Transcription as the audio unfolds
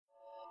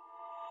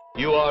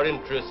You are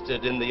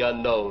interested in the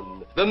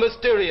unknown, the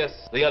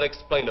mysterious, the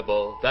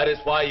unexplainable. That is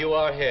why you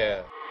are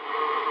here.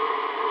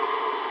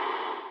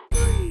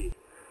 3,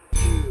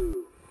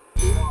 2,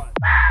 1.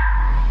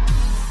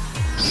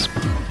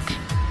 Spook.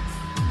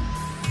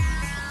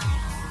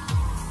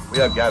 We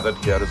are gathered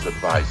here as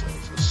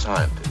advisors, as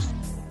scientists.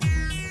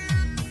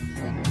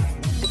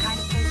 The kind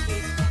of place we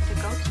expect a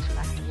ghost to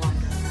like to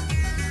wander around.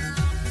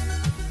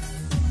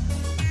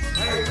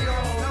 Hey, we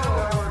all know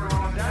how we're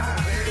going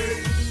down,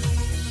 baby.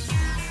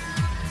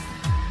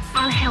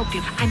 I'll help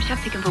you. I'm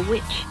something of a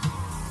witch.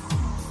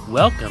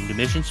 Welcome to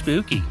Mission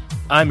Spooky.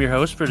 I'm your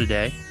host for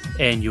today,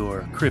 and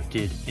your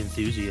cryptid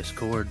enthusiast,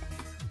 Cord.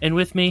 And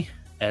with me,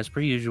 as per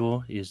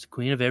usual, is the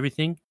queen of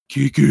everything,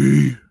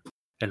 Kiki.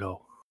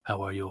 Hello,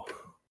 how are you?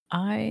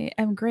 I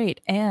am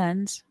great,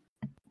 and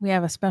we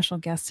have a special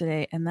guest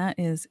today, and that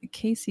is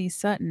Casey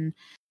Sutton,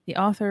 the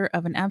author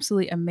of an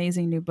absolutely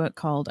amazing new book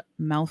called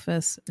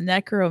Malfus,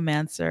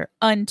 Necromancer,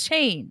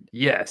 Unchained.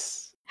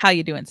 Yes. How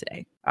you doing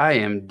today? I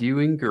am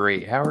doing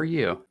great. How are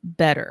you?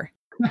 Better.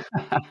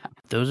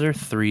 Those are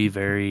three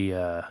very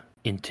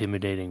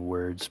intimidating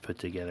words put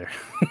together.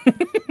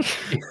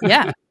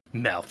 Yeah.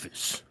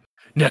 Malfus,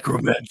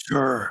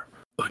 Necromancer,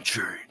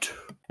 Unchained.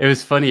 It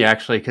was funny,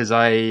 actually, because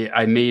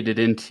I made it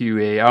into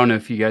I don't know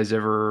if you guys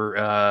ever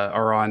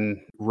are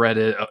on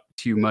Reddit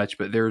too much,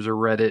 but there's a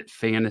Reddit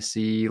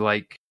fantasy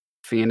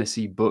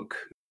book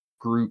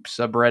group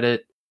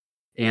subreddit,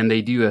 and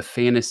they do a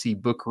fantasy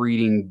book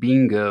reading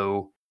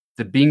bingo.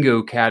 The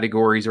bingo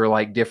categories are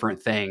like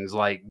different things.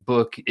 Like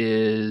book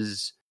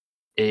is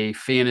a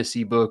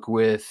fantasy book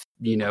with,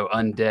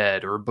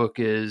 undead, or book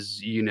is,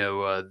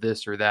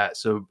 this or that.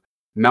 So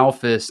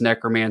Malfus,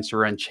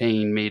 Necromancer,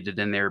 Unchained made it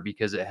in there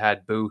because it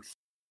had both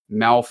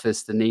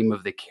Malfus, the name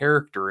of the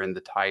character, in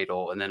the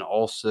title, and then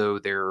also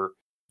their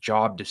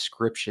job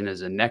description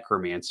as a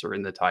necromancer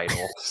in the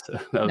title. So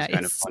that was Nice.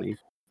 kind of funny.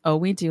 Oh,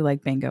 we do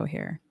like bingo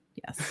here.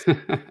 Yes.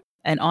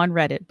 And on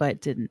Reddit,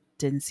 but didn't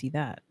see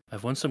that.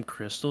 I've won some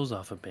crystals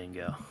off of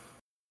bingo.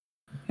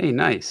 Hey,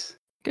 nice.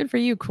 Good for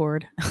you,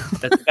 Cord.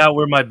 That's about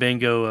where my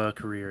bingo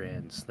career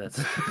ends.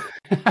 That's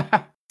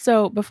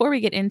So before we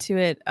get into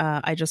it,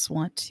 I just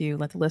want to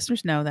let the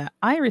listeners know that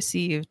I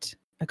received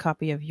a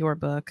copy of your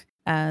book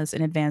as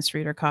an advanced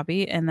reader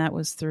copy, and that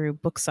was through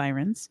Book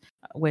Sirens,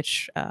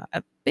 which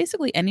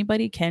basically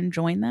anybody can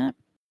join that.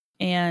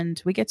 And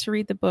we get to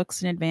read the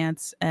books in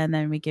advance, and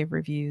then we give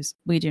reviews.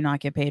 We do not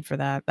get paid for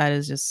that. That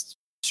is just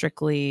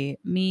strictly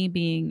me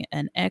being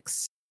an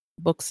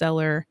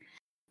ex-bookseller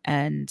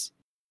and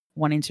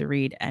wanting to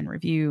read and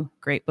review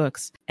great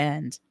books.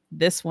 And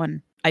this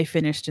one I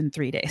finished in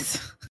 3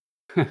 days.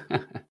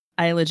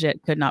 I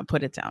legit could not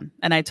put it down.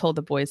 And I told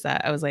the boys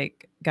that. I was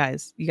like,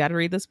 guys, you got to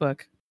read this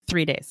book.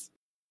 3 days.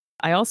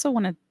 I also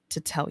wanted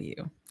to tell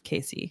you,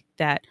 Casey,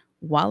 that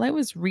while I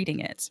was reading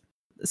it,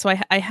 so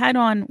I had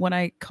on what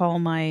I call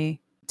my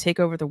Take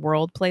Over the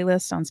World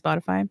playlist on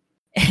Spotify.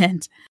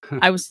 And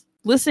I was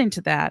listening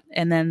to that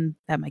and then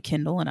at my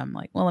Kindle, and I'm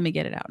like, well, let me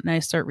get it out. And I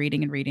start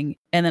reading.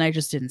 And then I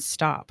just didn't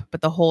stop.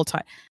 But the whole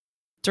time,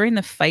 during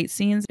the fight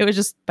scenes, it was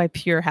just by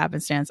pure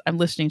happenstance. I'm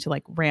listening to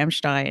like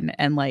Rammstein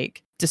and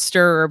like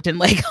Disturbed and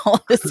like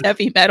all this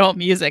heavy metal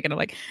music. And I'm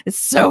like, it's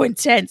so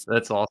intense.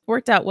 That's awesome.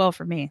 Worked out well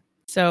for me.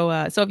 So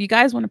if you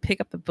guys want to pick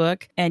up the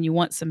book and you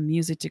want some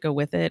music to go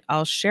with it,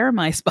 I'll share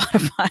my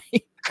Spotify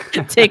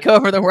Take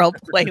Over the World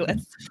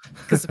playlist,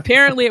 because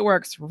apparently it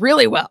works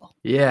really well.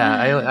 Yeah,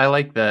 I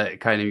like that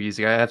kind of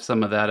music. I have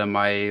some of that on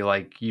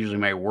my, usually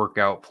my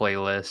workout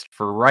playlist.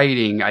 For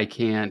writing, I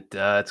can't,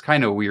 it's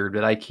kind of weird,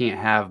 but I can't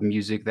have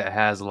music that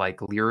has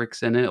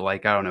lyrics in it. I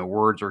don't know,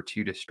 words are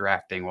too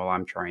distracting while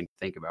I'm trying to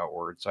think about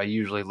words. So I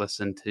usually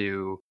listen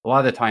to, a lot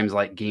of the times,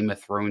 Game of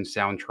Thrones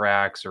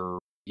soundtracks or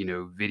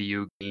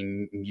video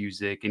game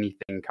music,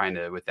 anything kind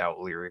of without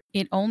lyrics.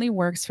 It only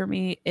works for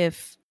me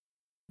if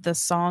the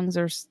songs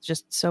are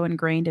just so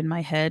ingrained in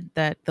my head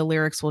that the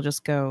lyrics will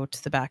just go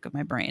to the back of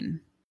my brain,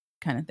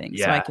 kind of thing.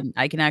 Yeah. So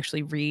I can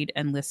actually read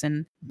and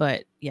listen.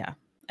 But yeah,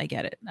 I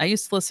get it. I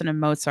used to listen to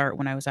Mozart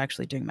when I was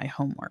actually doing my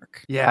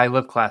homework. Yeah, I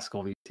love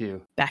classical music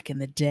too. Back in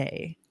the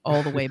day,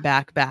 all the way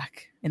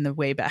back in the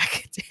way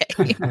back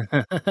day,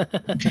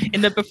 in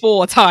the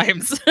before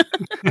times.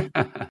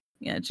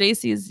 Yeah,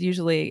 JC is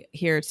usually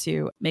here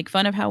to make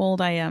fun of how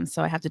old I am,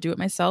 so I have to do it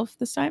myself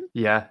this time.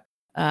 Yeah.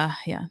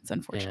 Yeah, it's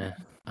unfortunate.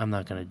 Yeah, I'm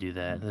not going to do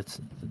that. That's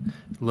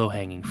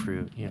low-hanging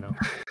fruit,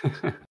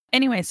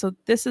 Anyway, so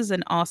this is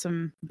an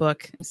awesome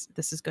book.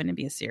 This is going to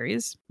be a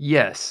series.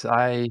 Yes,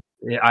 I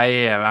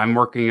am. I'm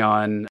working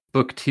on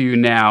book 2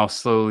 now,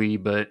 slowly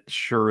but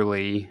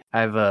surely.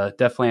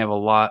 Definitely have a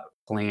lot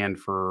planned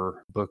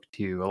for book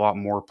 2. A lot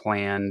more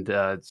planned.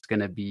 It's going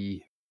to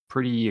be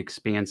pretty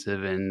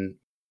expansive and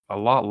a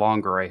lot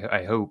longer,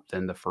 I hope,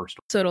 than the first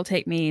one. So it'll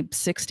take me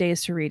 6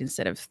 days to read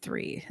instead of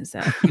 3. Is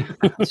that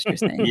what you're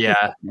saying?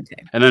 Yeah.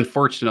 Okay. And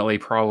unfortunately,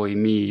 probably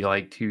me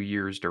 2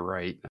 years to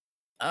write.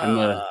 I'm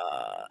a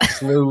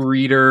slow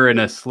reader and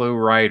a slow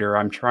writer.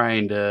 I'm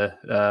trying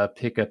to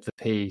pick up the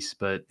pace,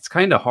 but it's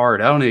kind of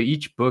hard. I don't know.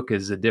 Each book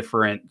is a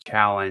different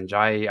challenge.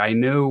 I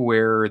know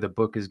where the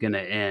book is going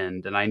to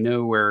end and I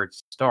know where it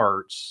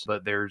starts,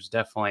 but there's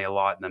definitely a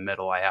lot in the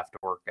middle I have to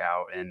work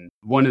out. And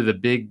one of the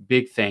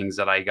big things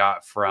that I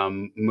got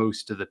from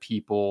most of the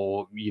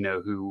people,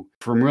 who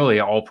from really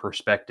all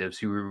perspectives,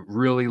 who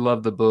really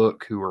love the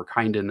book, who are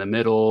kind of in the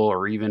middle,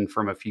 or even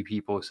from a few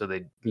people, so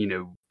they,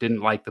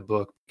 didn't like the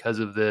book because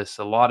of this.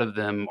 A lot of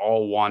them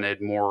all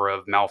wanted more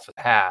of Malfus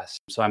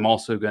past. So I'm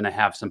also going to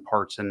have some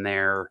parts in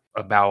there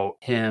about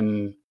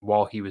him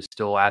while he was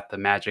still at the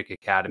Magic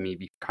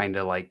Academy, kind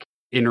of like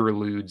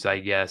interludes, I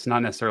guess,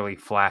 not necessarily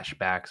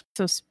flashbacks.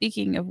 So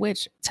speaking of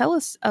which, tell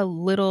us a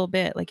little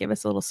bit, like give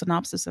us a little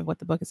synopsis of what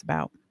the book is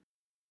about.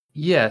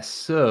 Yes,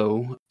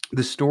 so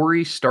the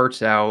story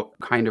starts out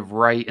kind of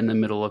right in the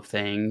middle of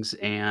things,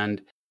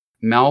 and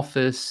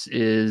Malfus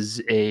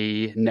is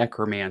a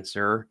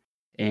necromancer,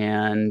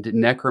 and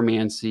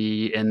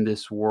necromancy in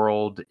this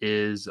world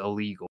is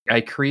illegal.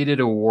 I created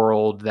a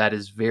world that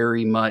is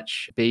very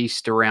much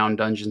based around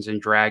Dungeons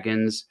and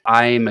Dragons.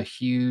 I am a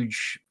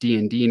huge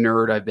D&D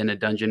nerd. I've been a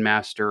dungeon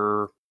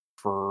master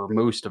for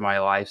most of my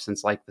life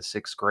since like the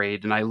 6th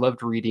grade. And I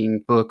loved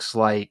reading books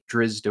like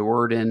Drizzt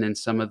Do'Urden and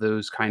some of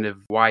those kind of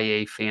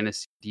YA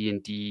fantasy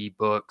D&D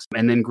books.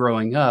 And then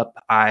growing up,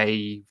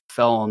 I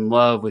fell in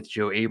love with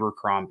Joe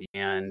Abercrombie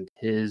and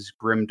his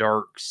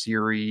Grimdark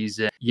series.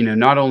 And,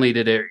 not only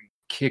did it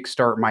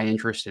kickstart my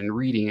interest in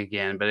reading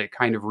again, but it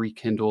kind of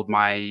rekindled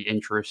my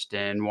interest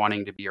in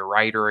wanting to be a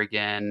writer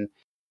again.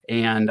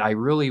 And I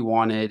really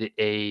wanted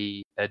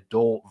a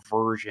adult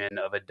version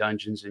of a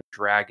Dungeons and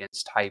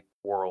Dragons type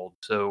world.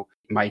 So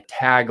my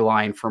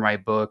tagline for my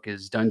book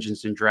is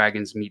Dungeons and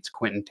Dragons meets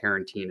Quentin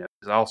Tarantino,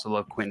 because I also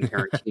love Quentin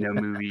Tarantino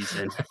movies.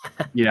 And,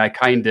 I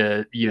kind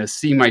of,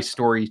 see my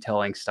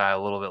storytelling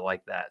style a little bit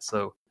like that.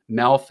 So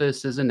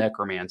Malfus is a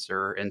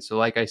necromancer. And so,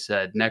 like I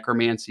said,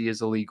 necromancy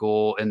is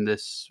illegal in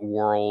this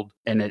world,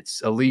 and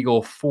it's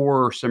illegal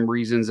for some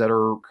reasons that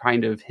are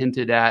kind of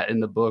hinted at in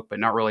the book, but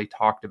not really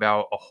talked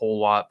about a whole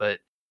lot. But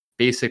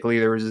basically,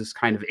 there was this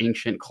kind of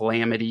ancient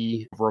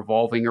calamity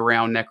revolving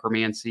around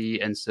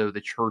necromancy. And so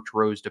the church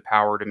rose to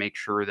power to make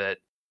sure that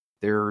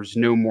there's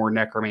no more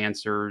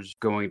necromancers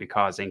going to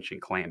cause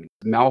ancient calamity.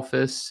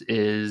 Malfus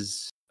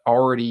is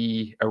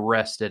already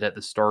arrested at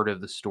the start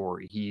of the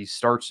story. He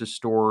starts the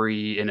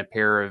story in a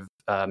pair of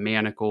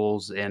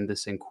manacles, and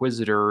this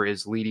inquisitor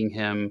is leading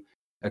him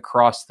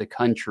across the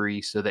country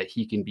so that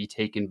he can be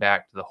taken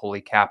back to the Holy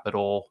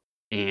Capital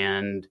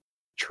and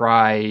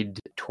tried,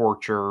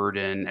 tortured,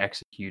 and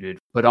executed.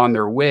 But on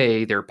their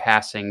way, they're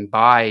passing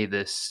by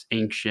this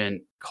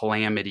ancient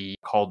calamity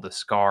called the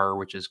Scar,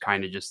 which is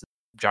kind of just a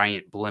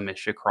giant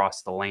blemish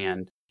across the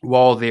land.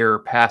 While they're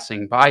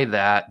passing by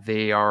that,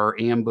 they are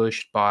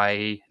ambushed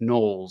by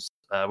gnolls,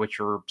 which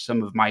are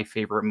some of my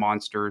favorite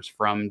monsters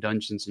from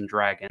Dungeons and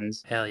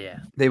Dragons. Hell yeah.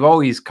 They've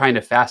always kind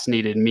of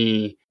fascinated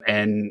me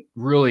and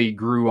really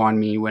grew on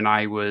me when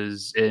I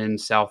was in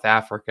South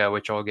Africa,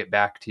 which I'll get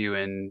back to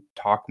and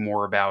talk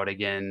more about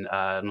again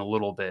in a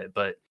little bit.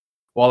 But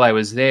while I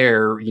was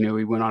there,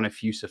 we went on a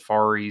few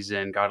safaris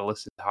and got to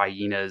listen to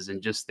hyenas,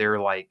 and just their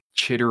like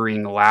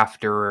chittering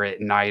laughter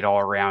at night all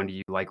around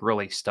you, like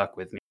really stuck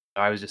with me.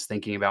 I was just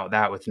thinking about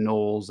that with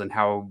gnolls and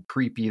how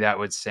creepy that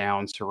would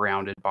sound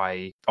surrounded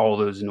by all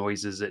those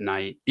noises at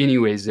night.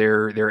 Anyways,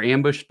 they're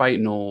ambushed by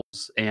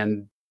gnolls,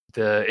 and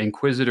the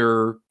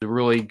Inquisitor, the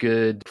really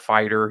good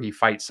fighter, he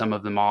fights some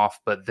of them off,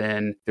 but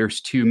then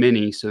there's too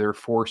many, so they're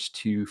forced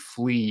to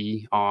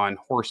flee on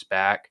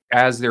horseback.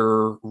 As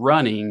they're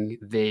running,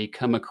 they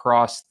come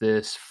across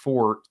this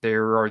fort.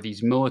 There are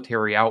these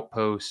military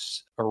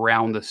outposts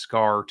around the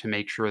Scar to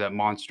make sure that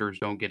monsters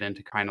don't get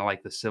into kind of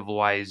like the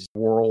civilized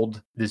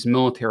world. This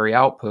military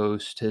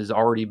outpost has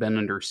already been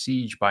under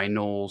siege by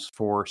gnolls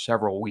for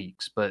several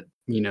weeks, but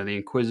the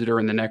Inquisitor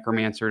and the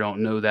Necromancer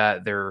don't know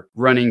that. They're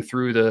running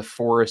through the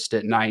forest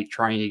at night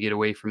trying to get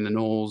away from the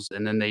gnolls,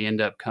 and then they end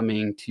up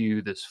coming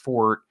to this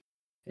fort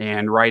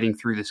and riding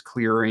through this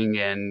clearing,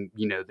 and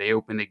they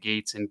open the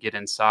gates and get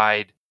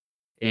inside.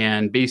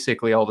 And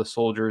basically all the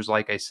soldiers,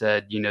 like I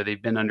said,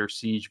 they've been under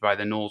siege by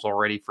the gnolls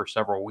already for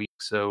several weeks.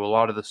 So a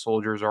lot of the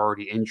soldiers are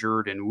already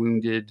injured and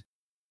wounded.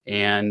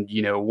 And,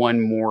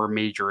 one more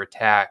major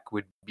attack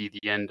would be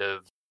the end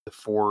of the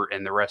fort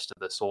and the rest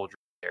of the soldiers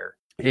there.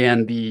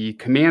 And the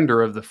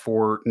commander of the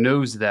fort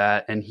knows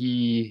that, and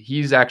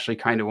he's actually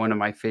kind of one of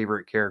my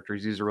favorite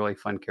characters. He's a really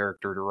fun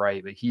character to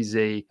write, but he's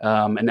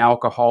an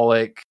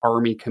alcoholic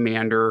army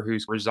commander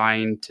who's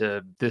resigned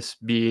to this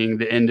being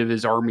the end of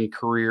his army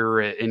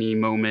career at any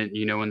moment,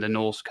 when the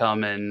gnolls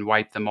come and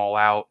wipe them all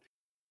out.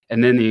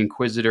 And then the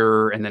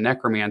Inquisitor and the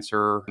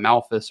Necromancer,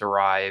 Malfus,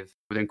 arrive.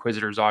 The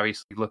Inquisitor's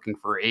obviously looking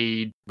for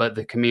aid, but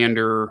the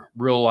commander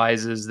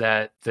realizes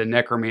that the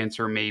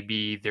Necromancer may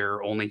be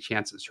their only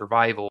chance at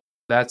survival.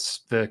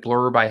 That's the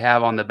blurb I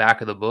have on the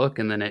back of the book,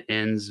 and then it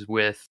ends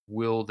with,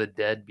 "Will the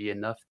dead be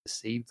enough to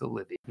save the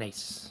living?"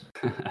 Nice.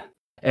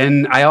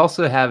 And I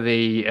also have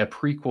a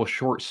prequel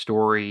short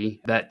story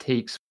that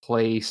takes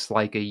place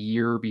like a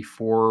year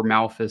before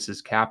Malfus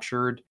is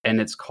captured, and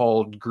it's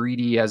called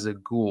Greedy as a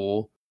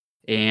Ghoul.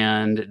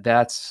 And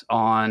that's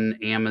on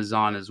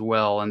Amazon as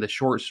well. And the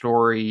short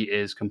story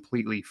is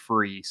completely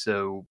free.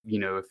 So,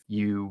 if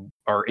you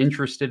are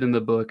interested in the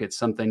book, it's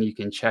something you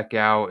can check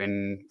out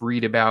and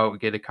read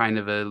about, get a kind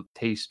of a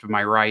taste of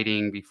my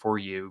writing before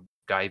you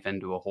dive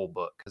into a whole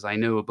book. Because I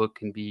know a book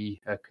can be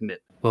a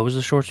commitment. What was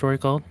the short story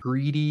called?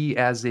 Greedy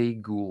as a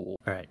Ghoul.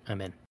 All right, I'm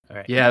in. All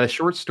right. Yeah, the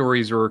short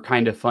stories were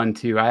kind of fun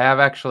too.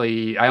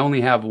 I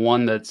only have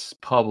one that's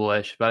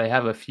published, but I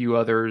have a few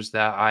others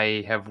that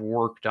I have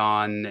worked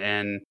on.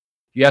 And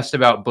you asked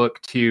about book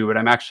 2, but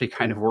I'm actually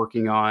kind of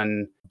working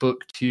on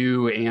book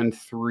 2 and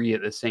 3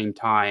 at the same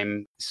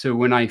time. So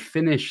when I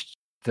finished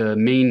the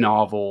main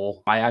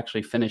novel, I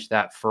actually finished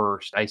that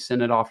first. I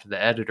sent it off to the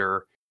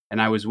editor,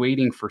 and I was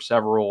waiting for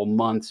several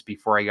months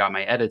before I got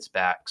my edits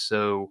back.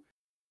 So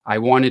I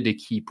wanted to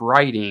keep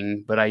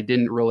writing, but I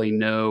didn't really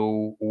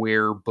know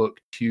where book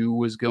 2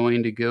 was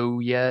going to go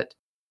yet.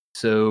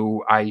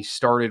 So I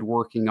started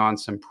working on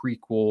some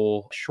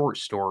prequel short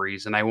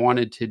stories, and I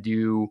wanted to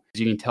do, as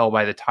you can tell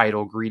by the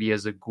title, Greedy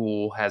as a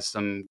Ghoul has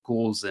some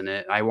ghouls in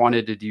it. I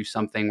wanted to do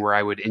something where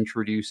I would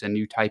introduce a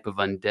new type of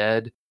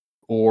undead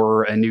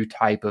or a new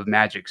type of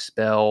magic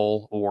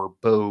spell or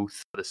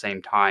both at the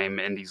same time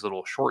in these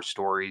little short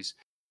stories.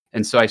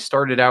 And so I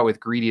started out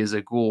with Greedy as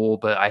a Ghoul,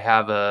 but I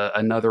have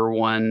another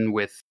one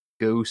with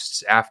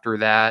ghosts after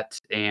that.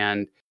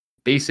 And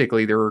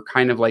basically, there were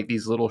kind of like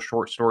these little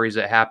short stories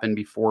that happened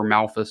before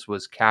Malfus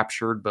was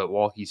captured, but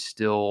while he's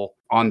still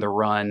on the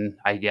run,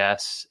 I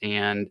guess.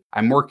 And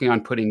I'm working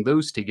on putting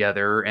those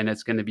together, and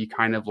it's going to be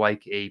kind of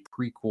like a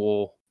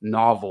prequel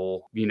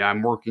novel.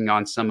 I'm working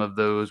on some of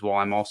those while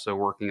I'm also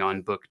working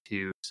on book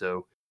 2.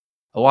 So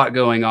a lot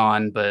going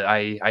on, but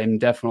I'm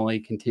definitely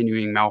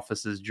continuing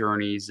Malfus's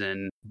journeys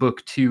in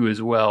book 2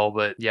 as well.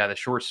 But yeah, the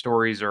short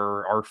stories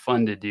are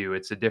fun to do.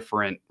 It's a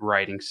different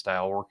writing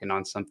style, working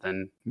on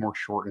something more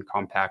short and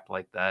compact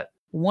like that.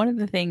 One of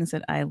the things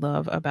that I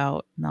love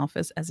about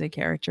Malfus as a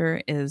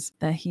character is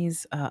that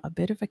he's a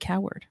bit of a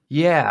coward.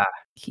 Yeah.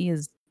 He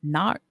is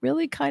not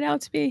really cut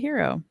out to be a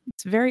hero.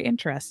 It's very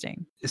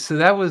interesting. So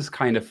that was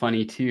kind of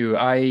funny too.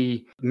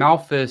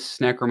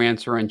 Malfus,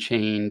 Necromancer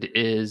Unchained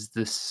is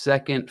the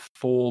second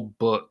full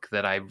book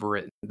that I've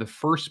written. The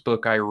first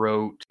book I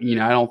wrote, I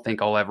don't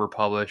think I'll ever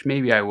publish.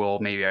 Maybe I will,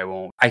 maybe I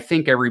won't. I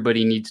think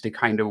everybody needs to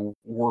kind of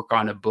work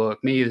on a book.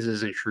 Maybe this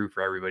isn't true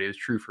for everybody. It was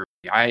true for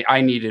me.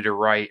 I needed to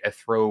write a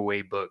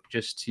throwaway book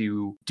just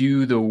to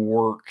do the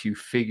work to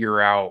figure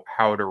out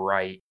how to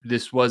write.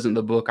 This wasn't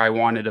the book I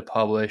wanted to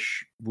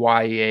publish.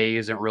 YA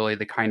isn't really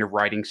the kind of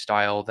writing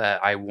style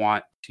that I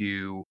want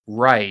to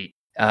write.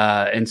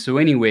 And so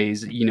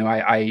anyways,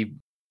 I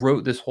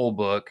wrote this whole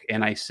book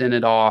and I sent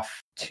it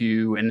off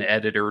to an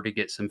editor to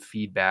get some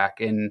feedback.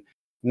 And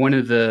one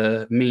of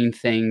the main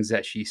things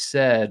that she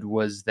said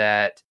was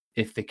that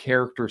if the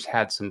characters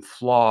had some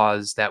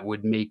flaws, that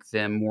would make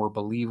them more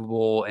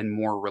believable and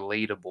more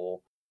relatable.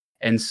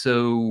 And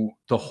so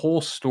the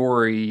whole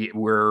story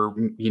where,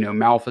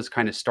 Malfus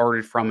kind of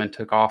started from and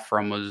took off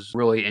from was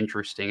really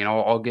interesting. And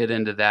I'll get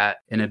into that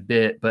in a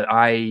bit. But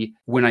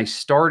when I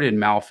started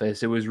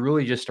Malfus, it was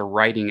really just a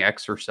writing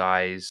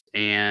exercise.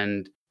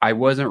 And I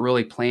wasn't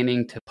really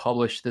planning to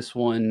publish this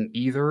one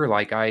either.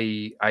 Like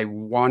I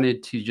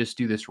wanted to just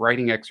do this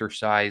writing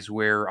exercise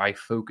where I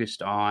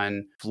focused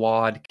on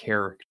flawed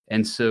character.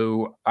 And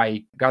so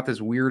I got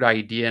this weird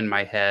idea in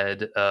my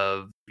head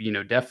of,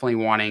 definitely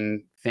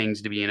wanting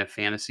things to be in a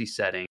fantasy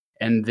setting.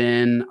 And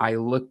then I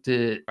looked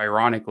at,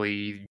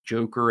 ironically,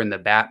 Joker and the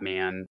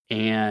Batman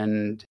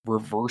and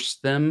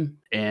reversed them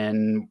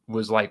and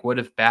was like, what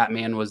if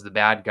Batman was the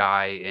bad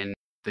guy and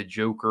the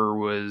Joker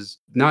was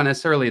not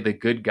necessarily the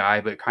good guy,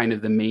 but kind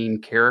of the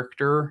main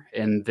character,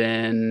 and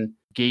then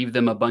gave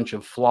them a bunch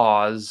of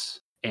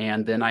flaws.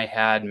 And then I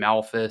had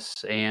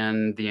Malfus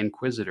and the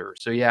Inquisitor.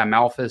 So yeah,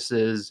 Malfus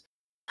is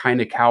kind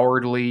of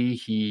cowardly.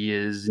 He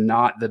is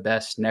not the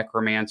best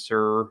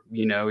necromancer.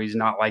 He's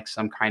not like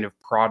some kind of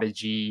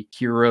prodigy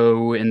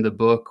hero in the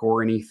book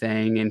or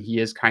anything. And he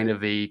is kind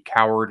of a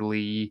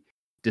cowardly,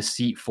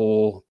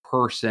 deceitful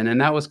person.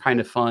 And that was kind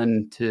of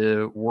fun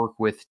to work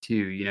with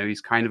too.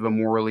 He's kind of a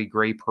morally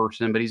gray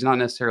person, but he's not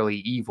necessarily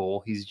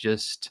evil. He's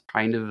just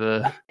kind of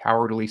a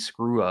cowardly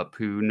screw up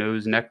who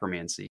knows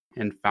necromancy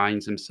and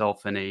finds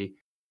himself in a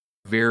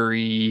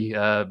very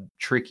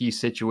tricky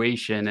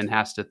situation and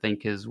has to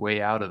think his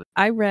way out of it.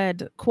 I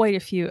read quite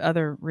a few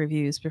other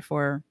reviews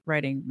before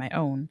writing my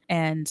own.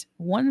 And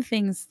one of the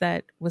things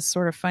that was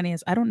sort of funny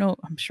is, I don't know,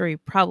 I'm sure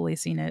you've probably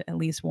seen it, at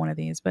least one of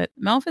these, but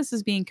Malfus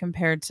is being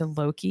compared to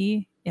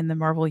Loki in the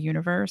Marvel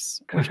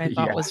Universe, which I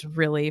thought was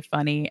really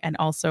funny and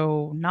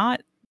also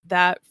not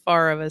that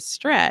far of a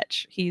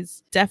stretch.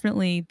 He's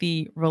definitely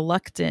the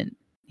reluctant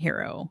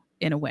hero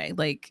in a way.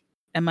 Like,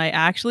 am I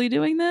actually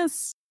doing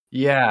this?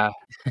 Yeah.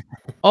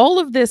 All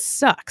of this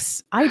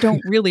sucks. I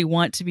don't really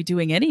want to be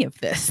doing any of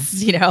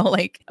this,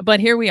 but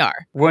here we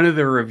are. One of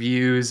the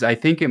reviews, I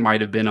think it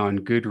might have been on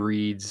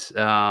Goodreads,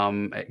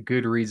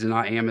 Goodreads and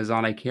not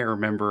Amazon. I can't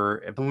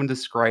remember. Someone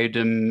described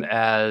him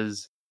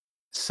as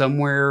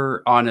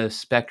somewhere on a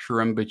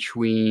spectrum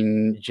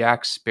between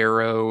Jack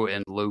Sparrow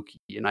and Loki,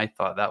 and I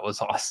thought that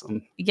was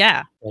awesome.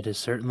 Yeah. That is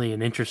certainly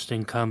an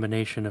interesting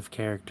combination of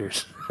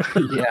characters.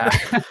 Yeah.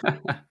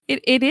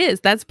 It is.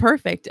 That's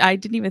perfect. I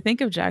didn't even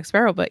think of Jack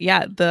Sparrow, but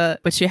yeah,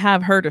 but you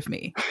have heard of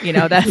me.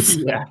 That's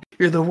Yeah.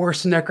 You're the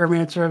worst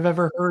necromancer I've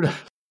ever heard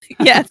of.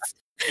 yes.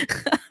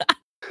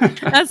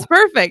 That's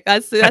perfect.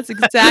 That's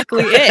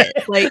exactly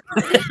it. Like,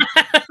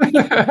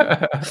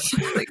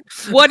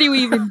 what are you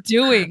even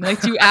doing?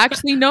 Like, do you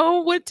actually know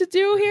what to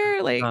do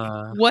here? Like,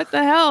 what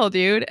the hell,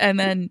 dude?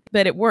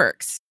 But it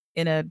works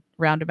in a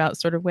roundabout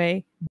sort of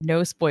way.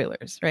 No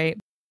spoilers, right?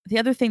 The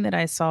other thing that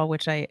I saw,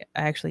 which I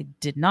actually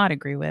did not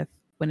agree with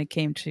when it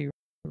came to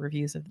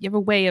reviews of, you have a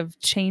way of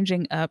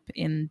changing up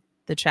in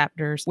the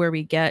chapters where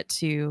we get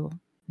to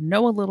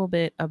know a little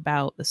bit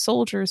about the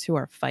soldiers who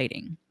are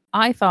fighting.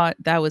 I thought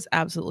that was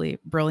absolutely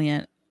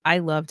brilliant. I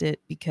loved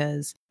it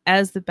because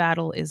as the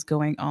battle is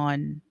going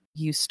on,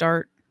 you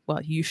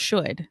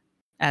should,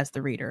 as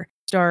the reader,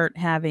 start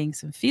having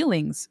some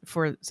feelings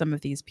for some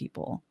of these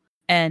people.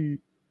 And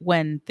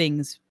when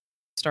things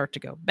start to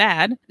go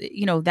bad,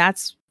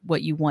 that's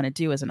what you want to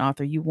do as an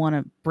author. You want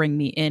to bring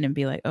me in and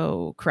be like,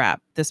 oh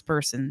crap, this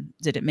person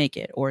didn't make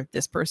it, or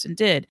this person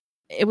did.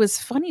 It was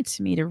funny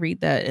to me to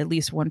read that at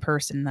least one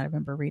person that I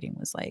remember reading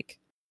was like,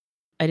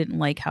 I didn't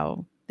like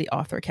how the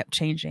author kept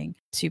changing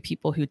to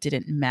people who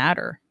didn't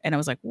matter. And I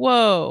was like,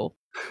 whoa,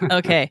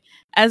 okay.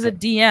 As a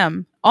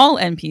DM, all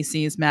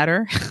NPCs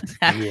matter.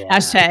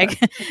 Hashtag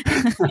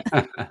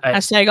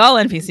all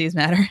NPCs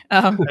matter.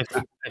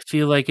 I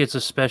feel like it's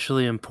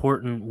especially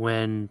important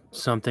when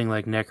something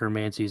like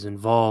necromancy is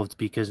involved,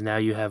 because now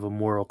you have a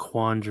moral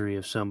quandary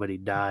if somebody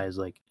dies.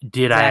 Like,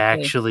 did I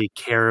actually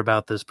care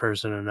about this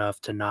person enough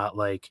to not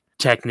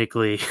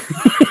technically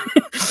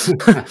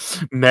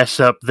mess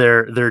up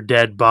their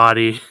dead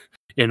body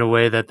in a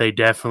way that they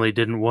definitely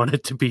didn't want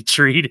it to be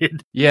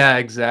treated? Yeah,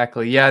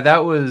 exactly. Yeah,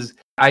 that was,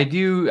 I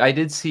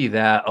did see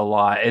that a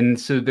lot. And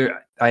so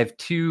I have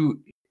two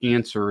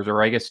answers,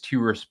 or I guess two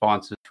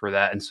responses for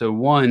that. And so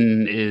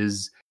one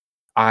is,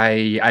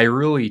 I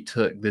really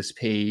took this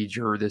page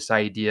or this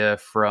idea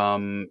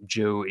from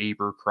Joe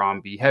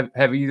Abercrombie. Have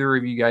either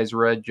of you guys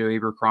read Joe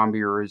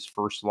Abercrombie or his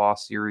First Law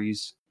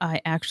series? I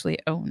actually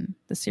own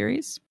the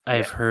series.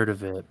 I've heard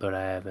of it, but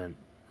I haven't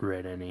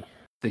read any.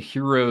 The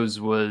Heroes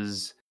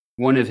was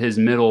one of his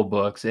middle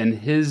books, and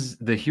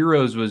the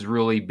Heroes was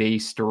really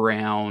based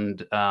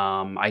around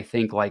I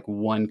think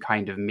one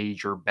kind of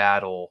major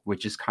battle,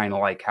 which is kind of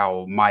like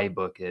how my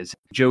book is.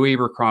 Joe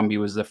Abercrombie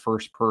was the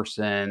first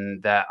person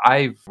that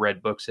I've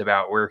read books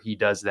about where he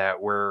does that,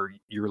 where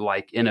you're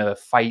in a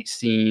fight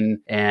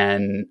scene,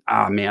 and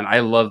man,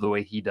 I love the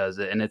way he does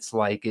it. And it's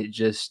it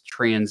just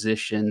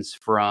transitions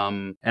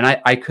from, and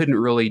I couldn't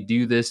really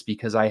do this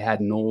because I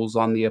had gnolls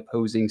on the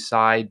opposing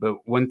side, but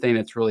one thing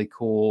that's really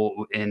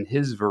cool in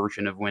his version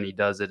of when he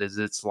does it is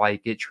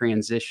it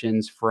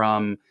transitions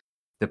from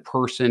the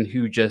person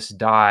who just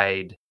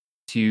died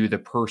to the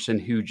person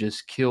who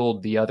just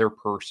killed the other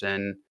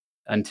person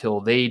until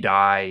they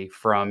die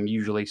from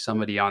usually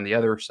somebody on the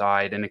other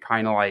side, and it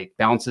kind of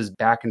bounces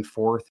back and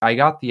forth. I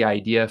got the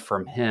idea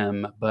from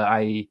him, but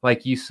I,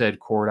 like you said,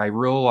 Cord, I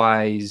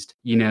realized,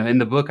 in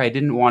the book I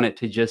didn't want it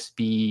to just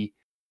be,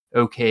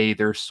 okay,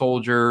 there's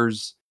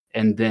soldiers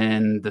and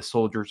then the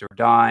soldiers are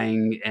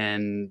dying,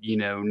 and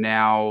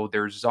now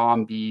there's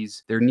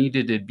zombies. There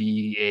needed to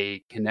be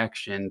a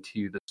connection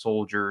to the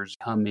soldiers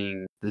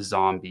becoming the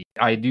zombie.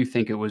 I do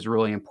think it was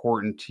really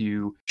important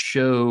to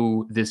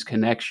show this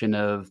connection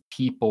of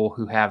people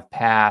who have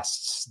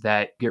pasts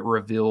that get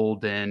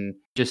revealed in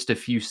just a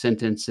few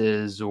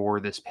sentences or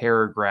this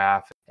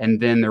paragraph, and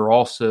then they're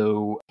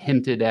also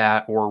hinted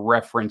at or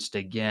referenced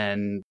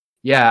again.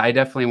 Yeah, I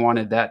definitely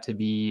wanted that to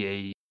be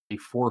a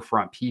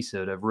forefront piece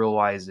of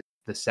realizing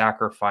the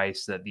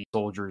sacrifice that these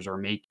soldiers are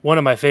making. One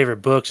of my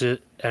favorite books, and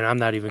I'm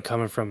not even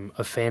coming from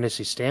a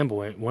fantasy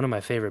standpoint, one of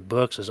my favorite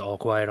books is All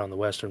Quiet on the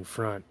Western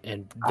Front.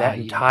 And that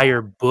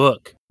entire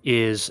book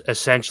is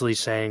essentially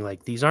saying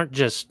these aren't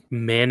just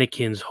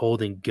mannequins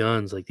holding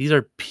guns. These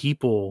are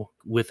people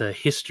with a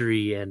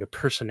history and a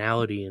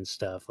personality and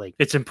stuff.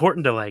 It's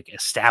important to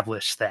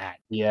establish that.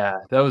 Yeah,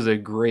 that was a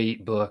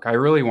great book. I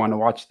really want to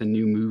watch the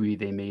new movie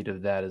they made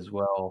of that as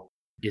well.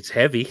 It's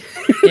heavy.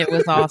 It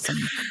was awesome.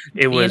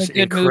 It was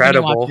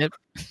incredible.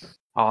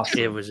 Awesome.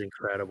 It was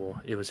incredible.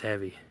 It was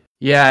heavy.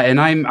 Yeah, and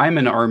I'm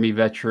an Army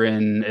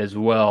veteran as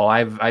well.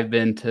 I've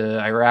been to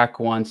Iraq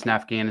once and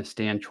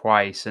Afghanistan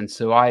twice, and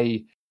so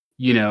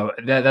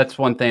that's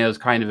one thing that was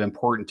kind of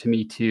important to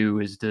me too,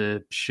 is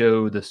to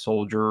show the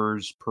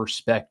soldiers'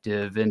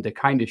 perspective and to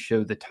kind of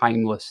show the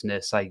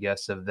timelessness, I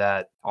guess, of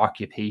that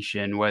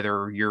occupation,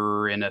 whether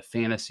you're in a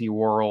fantasy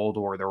world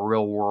or the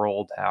real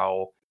world,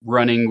 how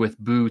running with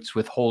boots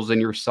with holes in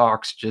your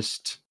socks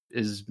just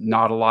is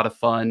not a lot of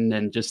fun,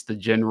 and just the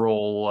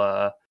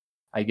general,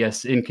 I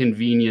guess,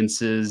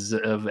 inconveniences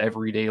of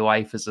everyday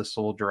life as a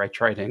soldier. I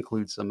try to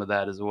include some of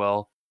that as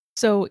well.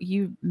 So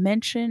you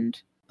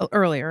mentioned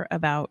earlier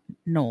about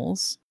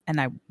gnolls, and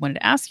I wanted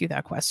to ask you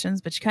that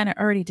questions, but you kind of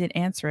already did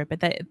answer it.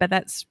 But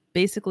that's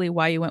basically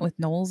why you went with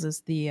gnolls,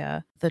 is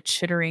the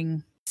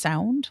chittering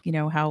sound. You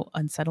know how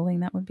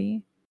unsettling that would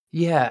be.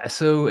 Yeah,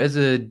 so as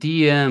a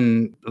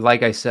DM,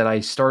 like I said,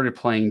 I started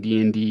playing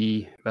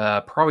D&D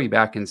probably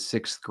back in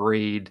 6th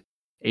grade,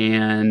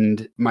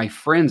 and my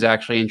friends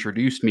actually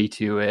introduced me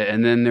to it,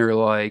 and then they're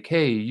like,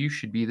 "Hey, you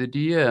should be the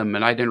DM,"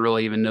 and I didn't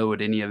really even know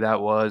what any of that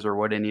was or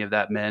what any of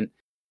that meant,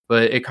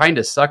 but it kind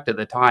of sucked at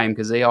the time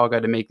because they all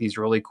got to make these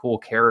really cool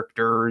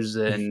characters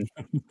and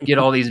get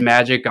all these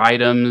magic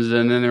items,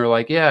 and then they're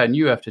like, "Yeah, and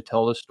you have to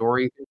tell the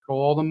story and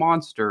control all the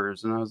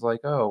monsters." And I was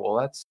like, "Oh, well,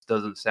 that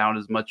doesn't sound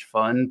as much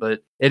fun,"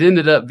 but it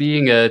ended up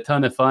being a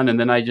ton of fun, and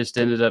then I just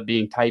ended up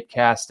being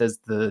typecast as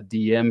the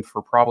DM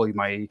for probably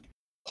my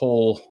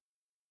whole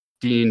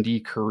D&D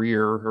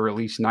career, or at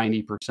least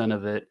 90%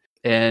 of it.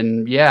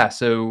 And yeah,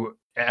 so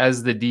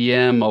as the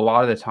DM, a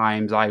lot of the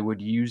times I would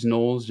use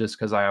gnolls just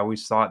because I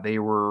always thought they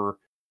were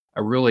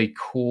a really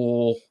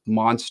cool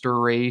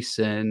monster race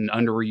and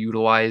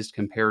underutilized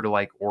compared to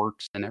like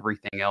orcs and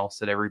everything else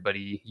that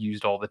everybody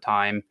used all the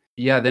time.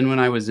 Yeah, then when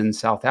I was in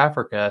South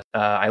Africa,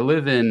 I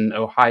live in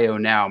Ohio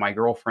now. My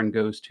girlfriend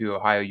goes to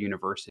Ohio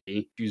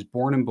University. She was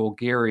born in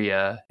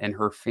Bulgaria, and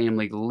her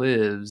family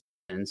lives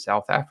in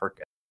South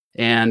Africa.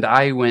 And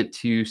I went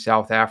to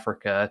South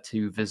Africa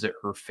to visit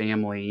her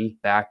family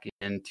back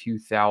in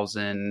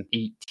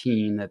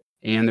 2018.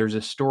 And there's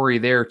a story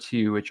there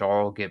too, which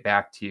I'll get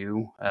back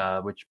to,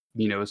 which,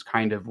 is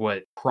kind of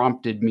what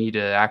prompted me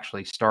to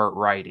actually start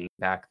writing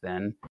back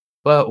then.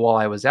 But while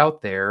I was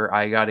out there,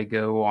 I got to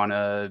go on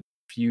a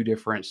few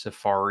different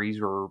safaris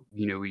where,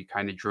 we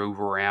kind of drove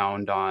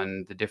around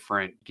on the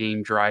different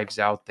game drives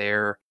out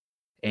there.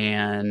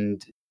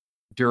 And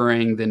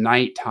during the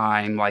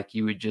nighttime, like,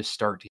 you would just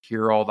start to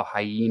hear all the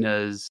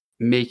hyenas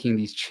making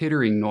these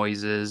chittering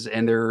noises,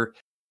 and they're,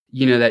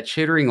 that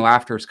chittering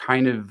laughter is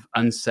kind of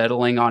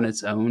unsettling on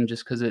its own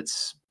just because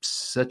it's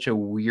such a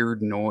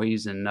weird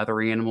noise and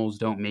other animals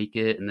don't make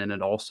it. And then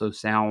it also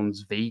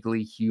sounds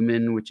vaguely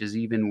human, which is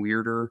even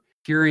weirder.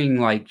 Hearing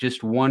like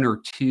just one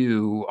or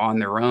two on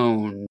their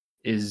own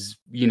is,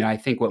 I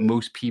think what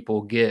most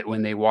people get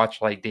when they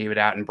watch like David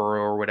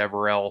Attenborough or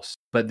whatever else.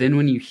 But then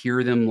when you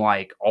hear them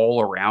like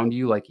all around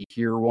you, like you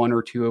hear one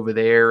or two over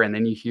there, and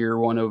then you hear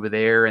one over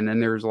there, and then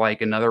there's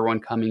like another one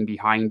coming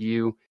behind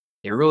you,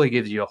 it really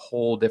gives you a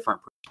whole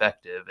different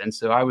perspective. And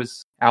so I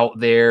was out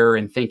there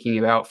and thinking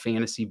about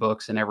fantasy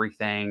books and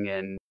everything,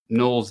 and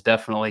gnolls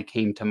definitely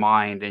came to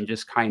mind, and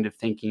just kind of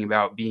thinking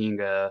about being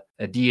a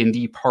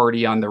D&D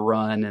party on the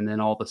run, and then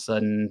all of a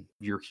sudden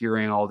you're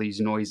hearing all these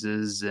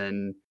noises,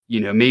 and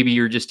maybe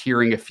you're just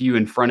hearing a few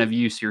in front of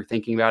you, so you're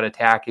thinking about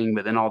attacking,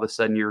 but then all of a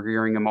sudden you're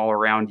hearing them all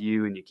around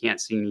you and you can't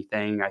see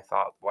anything. I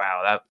thought,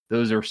 wow,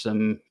 those are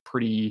some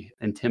pretty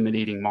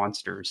intimidating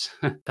monsters.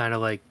 Kind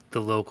of like the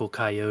local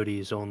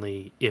coyotes,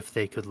 only if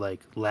they could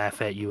like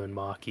laugh at you and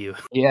mock you.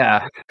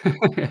 Yeah.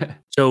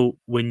 So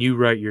when you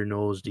write your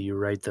gnolls, do you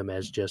write them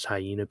as just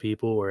hyena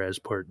people or as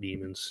part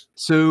demons?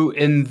 So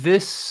in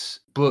this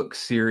book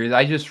series,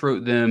 I just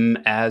wrote them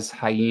as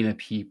hyena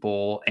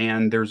people,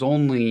 and there's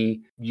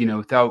only,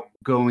 without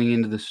going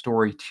into the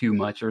story too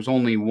much, there's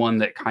only one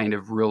that kind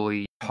of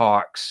really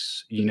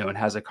talks, and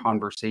has a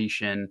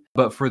conversation.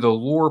 But for the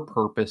lore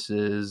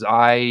purposes,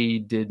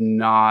 I did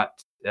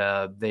not,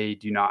 they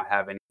do not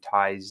have any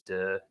ties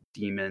to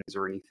demons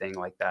or anything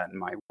like that in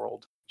my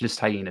world, just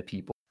hyena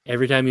people.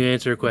 Every time you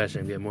answer a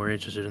question, I get more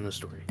interested in the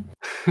story.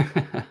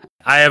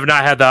 I have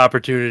not had the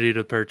opportunity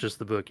to purchase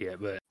the book yet,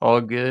 but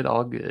all good.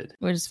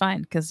 Which is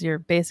fine, because you're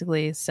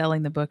basically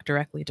selling the book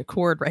directly to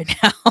Cord right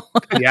now.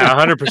 Yeah,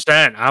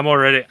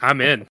 100%.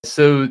 I'm in.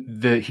 So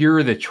here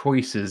are the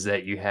choices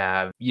that you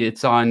have.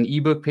 It's on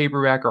ebook,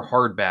 paperback, or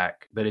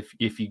hardback. But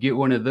if you get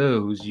one of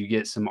those, you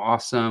get some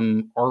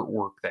awesome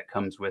artwork that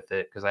comes with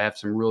it, because I have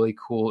some really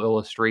cool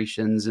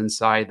illustrations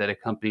inside that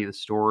accompany the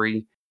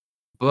story.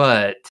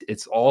 But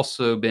it's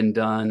also been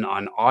done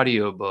on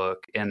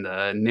audiobook, and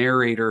the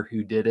narrator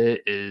who did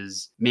it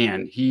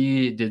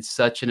he did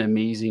such an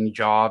amazing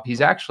job.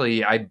 He's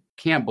actually, I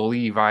can't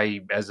believe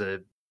as a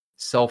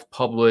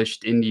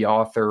self-published indie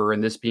author,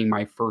 and this being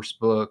my first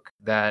book,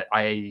 that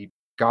I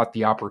got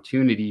the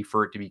opportunity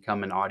for it to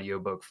become an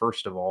audiobook,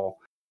 first of all.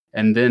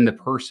 And then the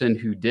person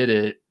who did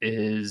it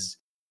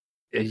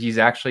he's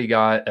actually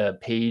got a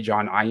page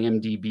on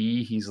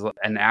IMDb. He's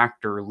an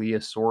actor, Leah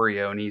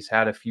Sorio, and he's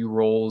had a few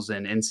roles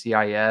in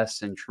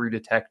NCIS and True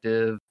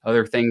Detective,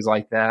 other things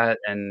like that,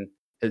 and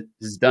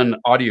has done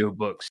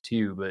audiobooks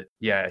too. But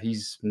yeah,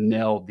 he's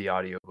nailed the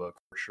audiobook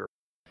for sure.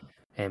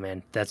 Hey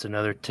man, that's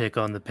another tick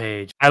on the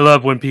page. I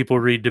love when people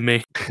read to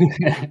me.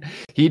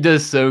 He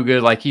does so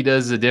good. Like, he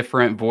does a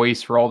different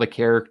voice for all the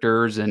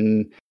characters,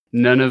 and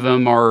none of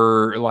them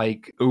are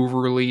like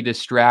overly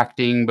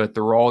distracting, but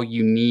they're all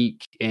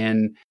unique.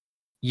 And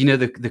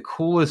the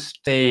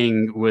coolest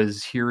thing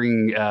was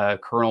hearing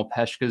Colonel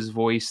Peshka's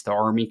voice, the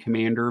army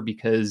commander,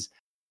 because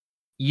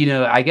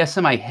I guess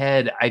in my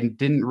head, I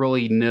didn't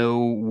really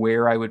know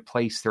where I would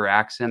place their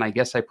accent. I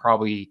guess I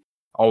probably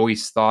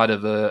always thought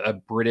of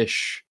a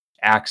British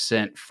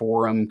accent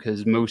for them,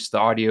 because most of the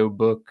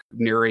audiobook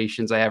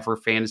narrations I have for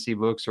fantasy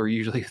books are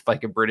usually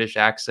like a British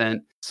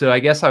accent. So I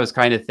guess I was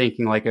kind of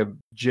thinking like a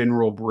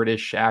general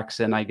British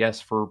accent, I guess,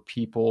 for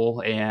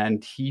people.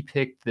 And he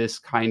picked this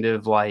kind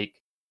of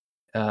like,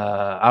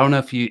 I don't know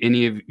if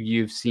any of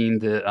you've seen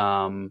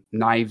the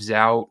Knives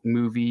Out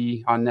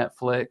movie on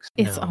Netflix.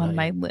 It's No, on not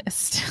my yet.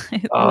 list.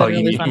 It Oh, you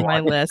literally need is to on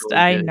my watch it. list. It's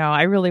I really good. know.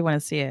 I really want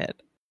to see it.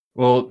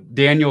 Well,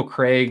 Daniel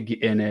Craig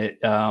in it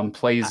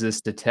plays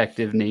this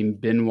detective named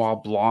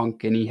Benoit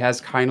Blanc, and he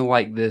has kind of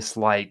like this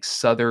like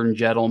Southern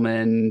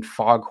gentleman,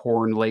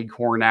 foghorn,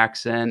 leghorn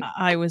accent.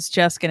 I was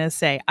just going to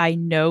say, I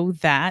know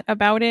that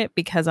about it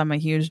because I'm a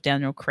huge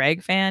Daniel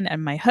Craig fan,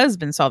 and my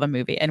husband saw the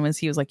movie and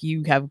he was like,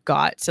 you have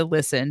got to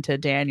listen to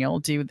Daniel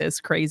do this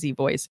crazy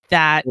voice.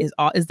 That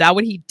is that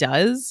what he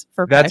does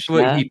for That's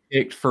what Peshka? he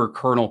picked for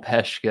Colonel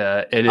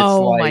Peshka, and it's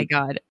Oh my like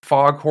God.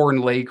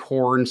 foghorn,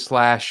 leghorn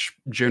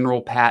 /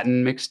 General Patton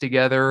mixed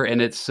together,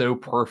 and it's so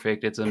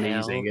perfect. It's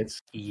amazing. Hell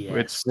It's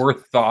yes.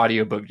 worth the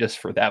audiobook just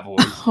for that voice.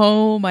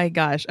 Oh my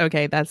gosh.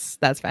 Okay, that's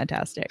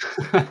fantastic.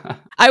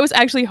 I was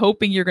actually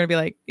hoping you're going to be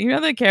like,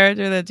 the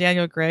character that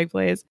Daniel Craig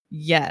plays?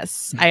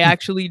 Yes, I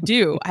actually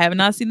do. I have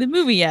not seen the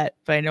movie yet,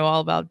 but I know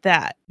all about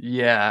that.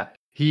 Yeah,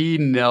 he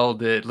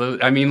nailed it.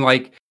 I mean,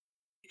 like,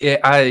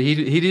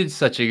 he did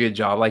such a good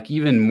job. Like,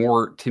 even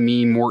Mort, to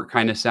me, Mort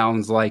kind of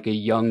sounds like a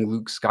young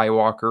Luke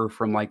Skywalker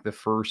from like the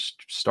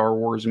first Star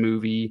Wars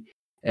movie.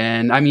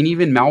 And I mean,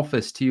 even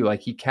Malfus too.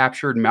 Like, he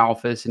captured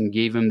Malfus and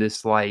gave him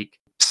this like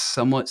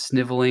somewhat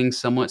sniveling,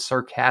 somewhat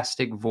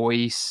sarcastic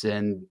voice,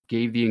 and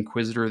gave the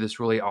Inquisitor this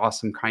really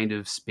awesome kind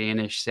of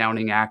Spanish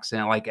sounding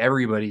accent. Like,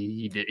 everybody,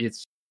 he did.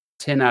 It's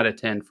 10 out of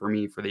 10 for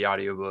me for the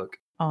audiobook.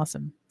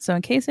 Awesome. So,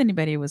 in case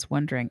anybody was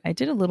wondering, I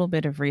did a little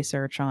bit of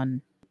research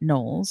on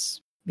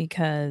gnolls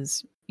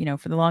because,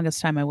 for the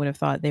longest time, I would have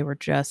thought they were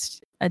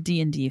just a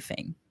D&D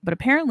thing. But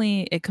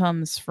apparently it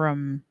comes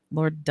from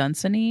Lord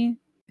Dunsany,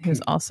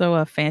 who's also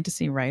a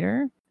fantasy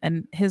writer.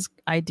 And his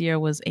idea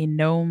was a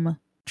gnome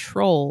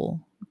troll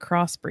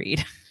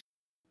crossbreed.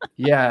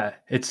 Yeah,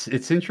 it's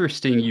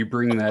interesting you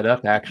bring that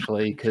up,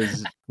 actually,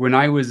 because when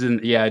I was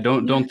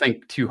don't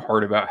think too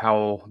hard about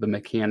how the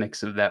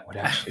mechanics of that would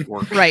actually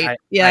work. Right.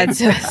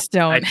 Just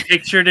I don't.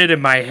 pictured it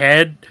in my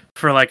head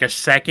for like a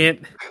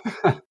second.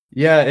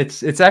 Yeah,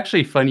 it's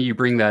actually funny you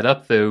bring that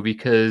up, though,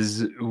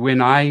 because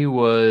when I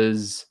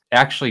was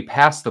actually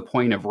past the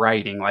point of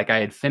writing, like I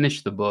had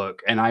finished the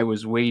book and I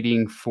was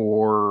waiting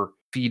for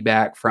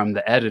feedback from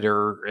the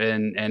editor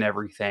and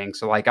everything.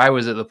 So like I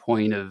was at the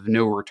point of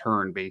no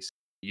return, basically.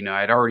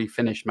 I'd already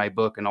finished my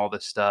book and all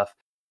this stuff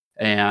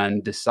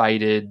and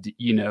decided,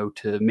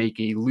 to make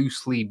a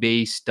loosely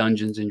based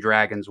Dungeons and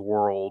Dragons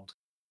world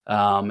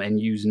and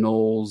use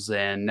gnolls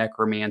and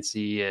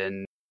necromancy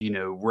and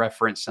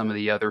reference some of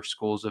the other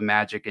schools of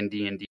magic and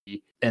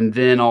D&D. And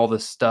then all the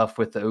stuff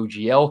with the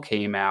OGL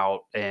came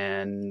out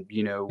and,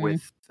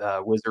 with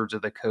Wizards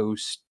of the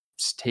Coast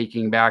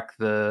taking back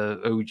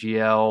the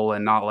OGL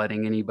and not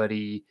letting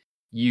anybody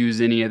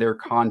use any of their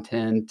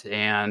content.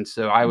 And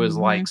so I was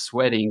like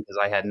sweating because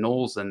I had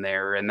gnolls in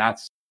there. And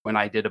that's when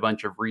I did a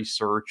bunch of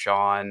research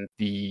on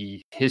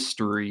the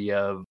history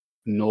of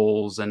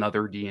gnolls and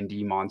other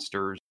D&D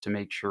monsters to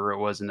make sure it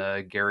wasn't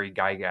a Gary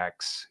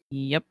Gygax.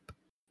 Yep.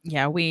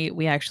 Yeah,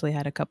 we actually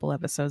had a couple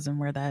episodes in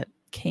where that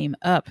came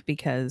up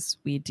because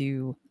we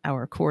do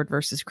our Cord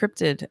versus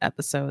Cryptid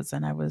episodes,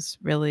 and I was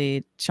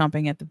really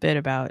chomping at the bit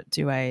about,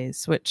 do I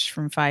switch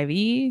from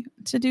 5e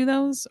to do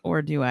those,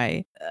 or do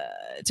I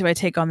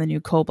take on the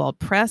new Cobalt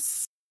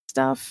Press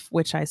stuff,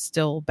 which I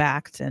still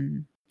backed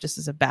and just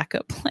as a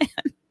backup plan.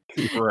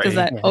 Because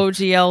that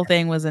OGL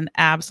thing was an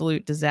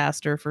absolute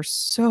disaster for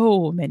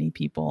so many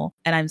people,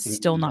 and I'm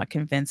still not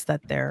convinced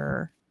that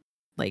they're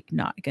like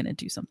not gonna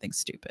do something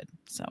stupid.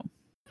 So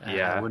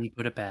yeah, I wouldn't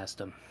put it past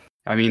them.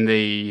 I mean,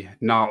 they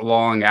not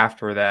long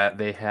after that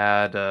they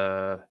had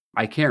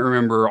I can't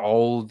remember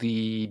all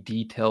the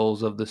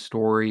details of the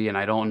story, and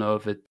I don't know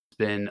if it's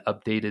been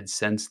updated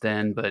since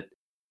then, but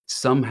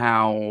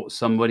somehow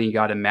somebody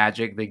got a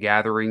Magic the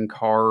Gathering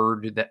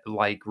card that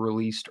like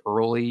released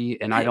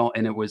early, and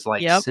it was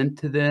like sent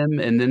to them,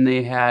 and then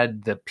they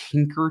had the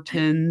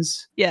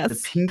Pinkertons. Yes.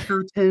 The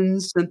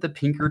Pinkertons sent the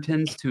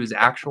Pinkertons to his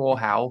actual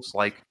house.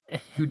 Like,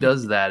 who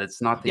does that?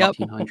 It's not the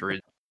 1800s.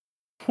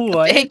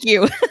 What? Thank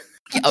you.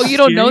 Oh, you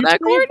don't know that,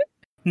 Cord?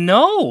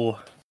 No.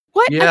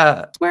 What?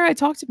 Yeah. I swear I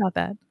talked about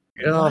that.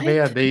 Oh What?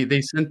 man,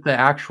 they sent the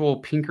actual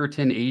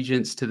Pinkerton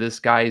agents to this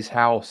guy's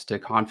house to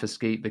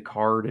confiscate the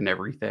card and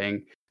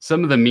everything.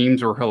 Some of the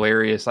memes were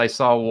hilarious. I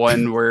saw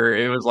one where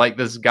it was like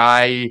this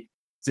guy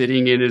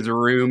sitting in his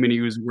room and he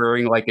was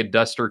wearing like a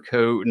duster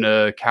coat and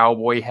a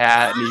cowboy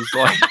hat, and he's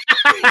like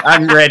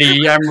I'm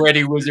ready. I'm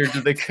ready, Wizards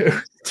of the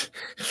Coast.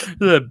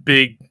 The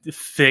big,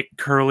 thick,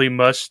 curly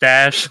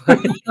mustache.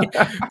 Send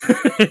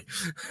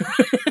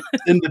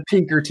the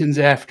Pinkertons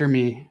after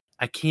me.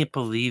 I can't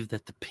believe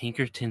that the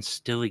Pinkertons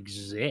still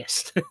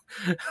exist.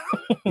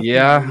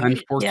 Yeah,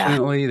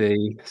 unfortunately, they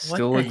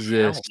still the hell,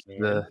 exist.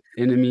 man? The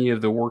enemy of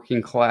the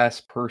working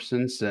class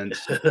person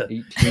since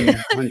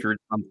 1800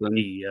 something.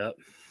 Yep.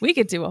 We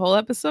could do a whole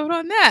episode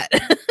on that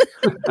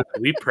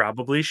We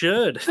probably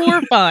should.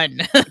 for fun.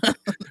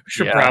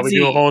 Should Yeah. probably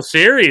do a See. whole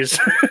series.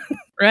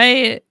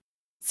 Right.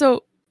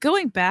 So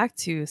going back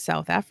to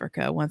South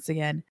Africa once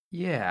again,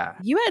 Yeah.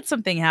 you had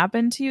something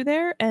happen to you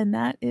there, and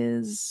that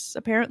is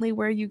apparently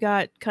where you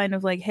got kind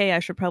of like, hey, I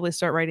should probably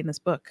start writing this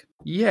book.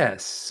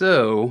 Yes.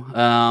 So,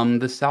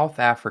 the South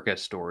Africa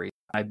story.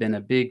 I've been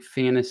a big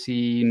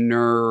fantasy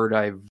nerd.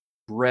 I've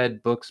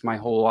read books my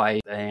whole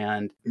life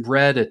and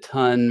read a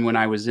ton when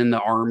I was in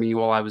the army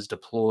while I was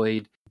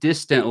deployed.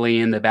 Distantly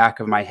in the back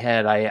of my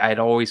head, I'd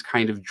always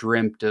kind of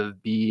dreamt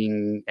of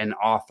being an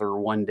author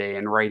one day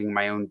and writing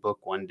my own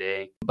book one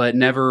day, but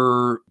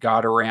never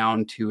got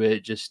around to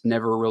it. Just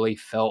never really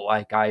felt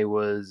like I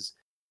was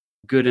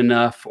good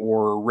enough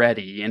or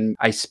ready. And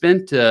I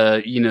spent,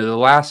 the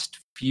last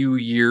few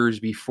years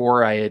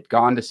before I had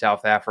gone to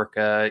South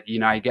Africa,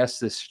 I guess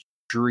this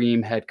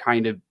dream had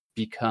kind of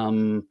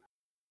become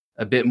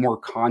a bit more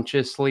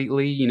conscious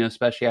lately,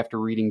 especially after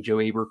reading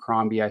Joe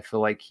Abercrombie. I feel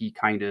like he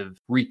kind of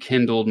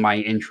rekindled my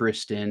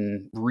interest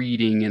in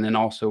reading and then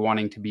also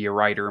wanting to be a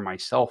writer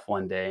myself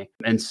one day.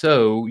 And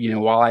so,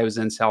 while I was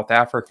in South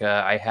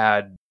Africa, I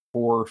had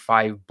 4 or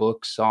 5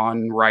 books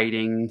on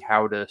writing,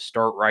 how to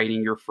start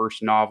writing your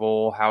first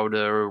novel, how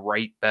to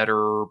write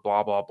better,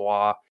 blah, blah,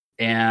 blah.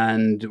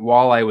 And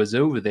while I was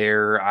over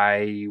there,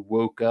 I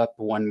woke up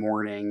one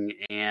morning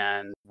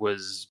and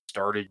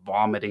started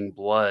vomiting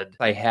blood.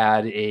 I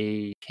had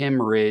a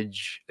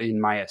hemorrhage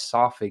in my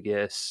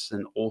esophagus,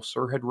 an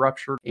ulcer had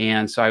ruptured.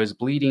 And so I was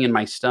bleeding in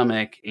my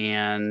stomach,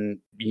 and,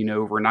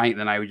 overnight,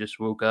 then I just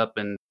woke up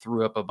and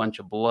threw up a bunch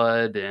of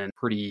blood, and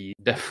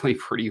definitely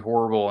pretty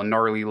horrible and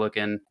gnarly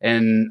looking.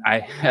 And I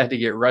had to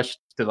get rushed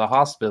to the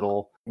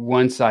hospital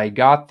once I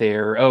got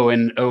there.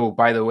 Oh,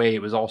 by the way,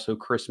 it was also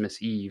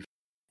Christmas Eve.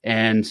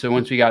 And so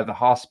once we got to the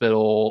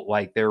hospital,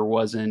 like, there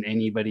wasn't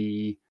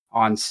anybody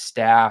on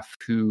staff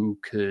who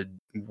could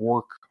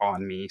work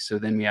on me. So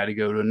then we had to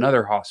go to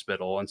another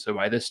hospital. And so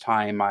by this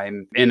time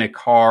I'm in a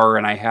car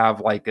and I have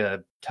like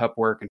a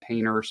Tupperware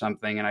container or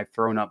something, and I've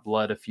thrown up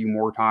blood a few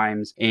more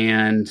times.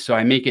 And so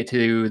I make it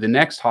to the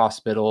next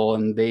hospital,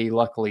 and they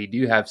luckily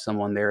do have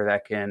someone there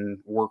that can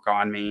work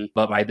on me.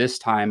 But by this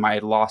time I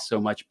had lost so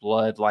much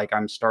blood, like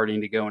I'm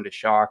starting to go into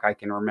shock. I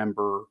can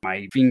remember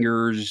my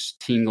fingers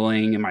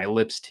tingling and my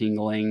lips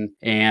tingling.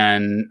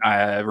 And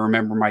I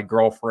remember my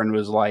girlfriend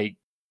was like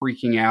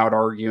freaking out,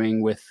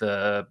 arguing with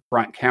the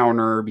front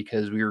counter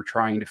because we were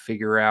trying to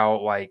figure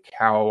out like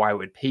how I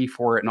would pay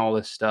for it and all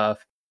this stuff.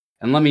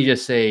 And let me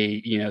just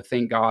say,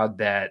 thank God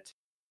that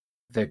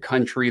the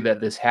country that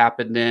this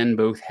happened in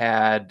both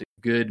had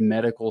good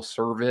medical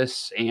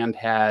service and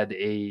had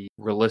a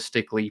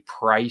realistically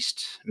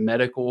priced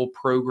medical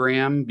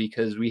program,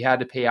 because we had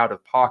to pay out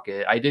of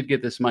pocket. I did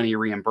get this money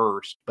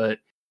reimbursed, but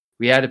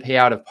we had to pay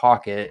out of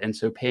pocket. And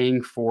so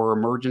paying for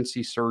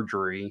emergency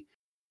surgery,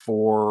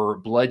 for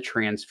blood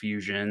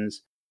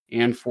transfusions,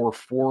 and for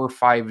 4 or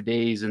 5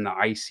 days in the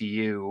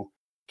ICU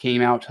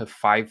came out to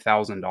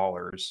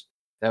 $5,000.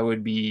 That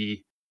would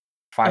be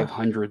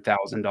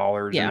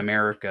 $500,000 in Yeah.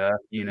 America,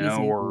 Easy.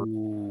 or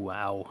Ooh,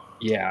 wow.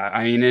 yeah,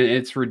 I mean,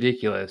 it's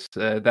ridiculous.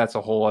 That's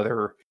a whole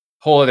other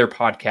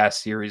podcast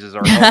series, is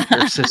our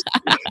healthcare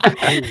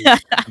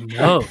system.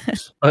 No.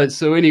 But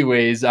so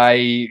anyways,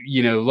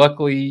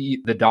 luckily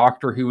the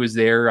doctor who was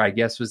there, I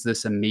guess, was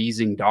this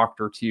amazing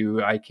doctor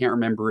too. I can't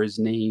remember his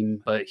name,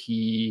 but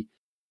he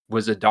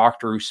was a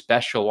doctor who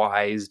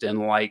specialized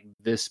in like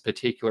this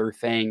particular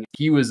thing.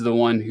 He was the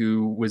one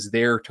who was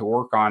there to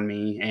work on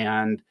me.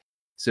 And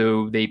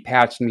so they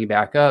patched me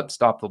back up,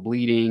 stopped the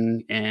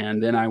bleeding.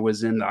 And then I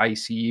was in the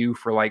ICU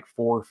for like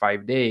 4 or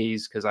 5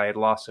 days because I had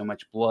lost so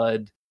much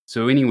blood.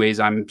 So anyways,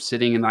 I'm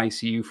sitting in the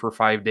ICU for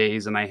 5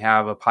 days, and I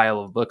have a pile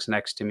of books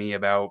next to me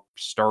about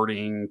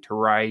starting to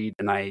write.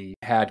 And I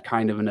had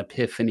kind of an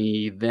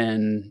epiphany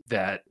then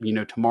that,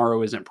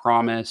 tomorrow isn't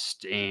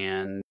promised,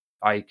 and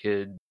I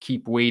could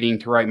keep waiting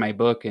to write my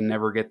book and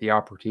never get the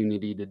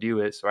opportunity to do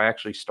it. So I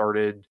actually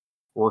started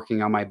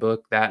working on my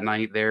book that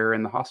night there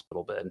in the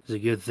hospital bed. It's a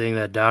good thing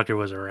that doctor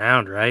was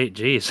around, right?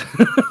 Jeez.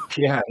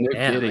 Yeah, no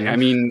Yeah, kidding. man. I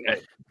mean,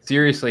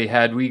 seriously,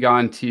 had we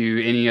gone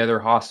to any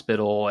other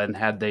hospital and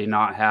had they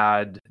not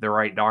had the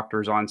right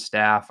doctors on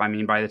staff, I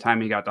mean, by the time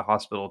we got to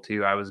hospital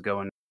too, I was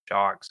going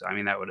shocks. I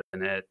mean, that would have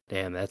been it.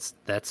 Damn, that's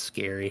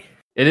scary.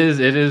 It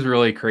is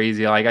really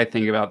crazy. Like, I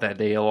think about that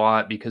day a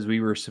lot because we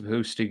were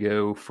supposed to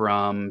go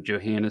from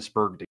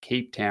Johannesburg to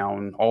Cape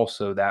Town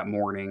also that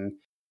morning.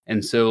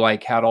 And so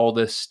like had all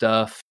this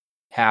stuff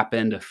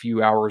happened a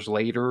few hours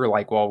later,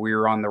 like while we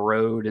were on the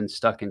road and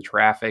stuck in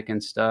traffic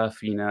and stuff,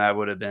 that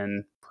would have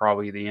been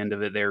probably the end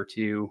of it there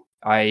too.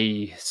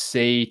 I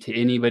say to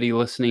anybody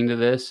listening to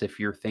this, if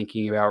you're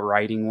thinking about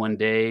writing one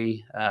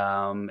day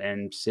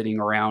and sitting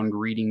around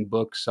reading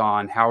books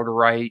on how to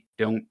write,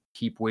 don't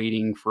keep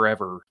waiting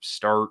forever.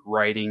 Start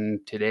writing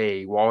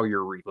today while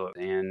you're reading books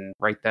and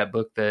write that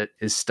book that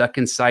is stuck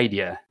inside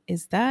you.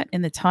 Is that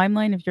in the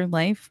timeline of your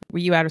life? Were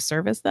you out of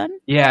service then?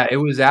 Yeah, it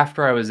was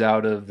after I was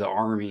out of the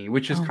army,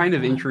 which is Oh my kind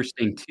of God.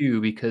 interesting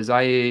too, because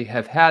I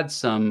have had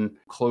some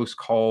close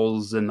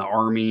calls in the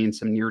army and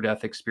some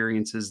near-death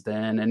experiences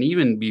then. And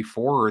even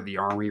before the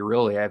army,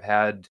 really, I've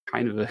had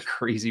kind of a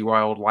crazy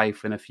wild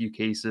life in a few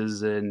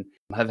cases and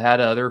have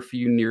had other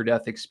few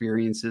near-death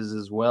experiences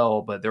as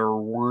well, but there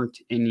weren't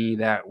any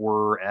that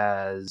were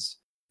as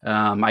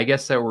I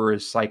guess that were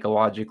as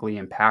psychologically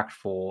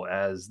impactful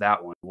as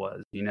that one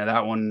was.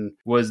 That one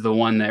was the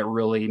one that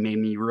really made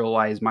me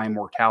realize my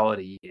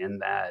mortality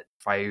and that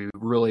if I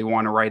really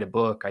want to write a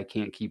book, I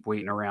can't keep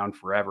waiting around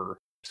forever.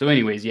 So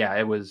anyways, yeah,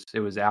 it was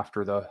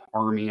after the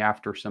army,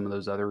 after some of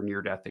those other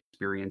near-death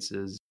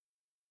experiences.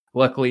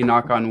 Luckily,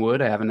 knock on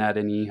wood, I haven't had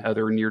any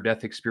other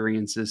near-death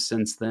experiences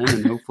since then,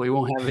 and hopefully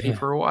won't have any Yeah.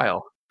 for a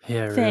while.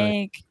 Yeah, really.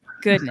 Thank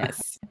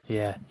goodness.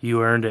 Yeah,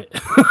 you earned it.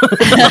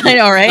 I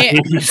know, right?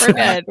 We're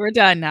good. We're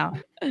done now.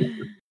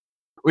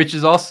 Which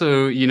is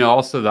also,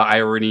 also the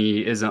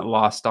irony isn't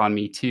lost on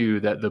me too,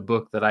 that the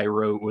book that I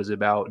wrote was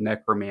about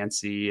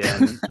necromancy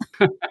and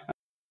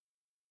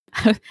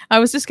I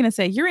was just gonna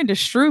say you're into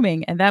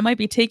shrooming, and that might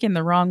be taken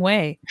the wrong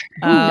way.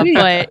 Ooh-wee.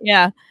 But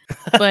yeah,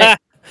 but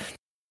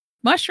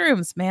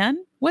mushrooms, man.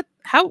 What?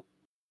 How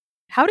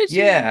did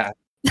you? yeah,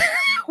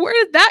 Where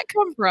did that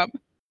come from?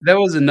 that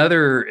was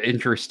another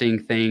interesting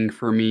thing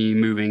for me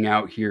moving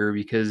out here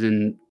because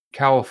in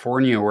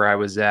California where I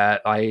was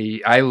at,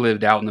 I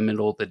lived out in the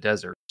middle of the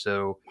desert,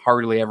 so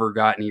hardly ever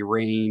got any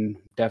rain,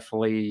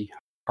 definitely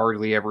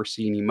hardly ever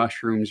see any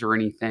mushrooms or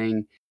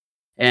anything.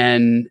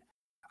 And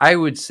I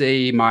would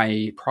say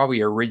my probably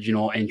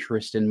original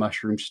interest in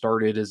mushrooms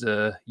started as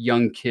a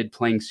young kid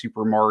playing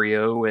Super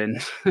Mario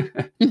and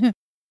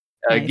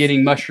Nice.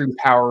 getting mushroom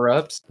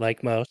power-ups.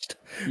 Like most.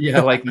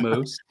 Yeah, like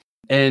most.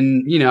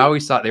 And, I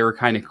always thought they were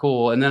kind of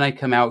cool. And then I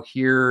come out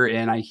here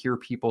and I hear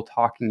people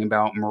talking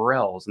about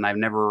morels, and I've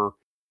never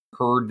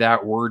heard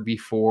that word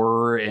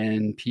before.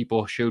 And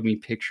people showed me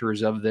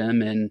pictures of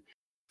them. And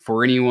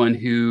for anyone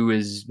who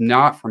is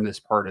not from this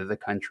part of the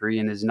country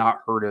and has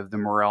not heard of the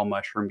morel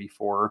mushroom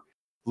before,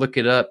 look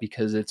it up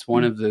because it's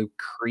one of the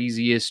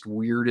craziest,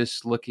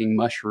 weirdest looking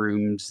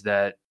mushrooms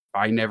that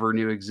I never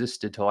knew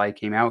existed till I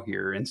came out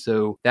here. And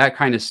so that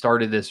kind of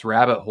started this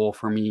rabbit hole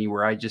for me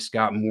where I just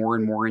got more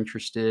and more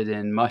interested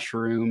in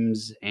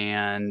mushrooms.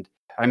 And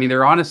I mean,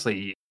 they're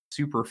honestly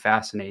super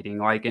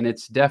fascinating. And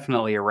it's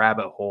definitely a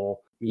rabbit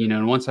hole,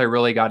 and once I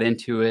really got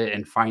into it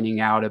and finding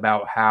out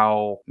about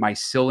how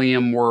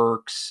mycelium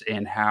works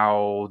and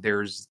how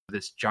there's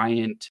this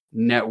giant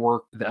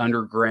network, the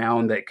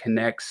underground that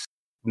connects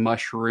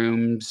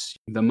mushrooms,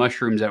 the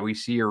mushrooms that we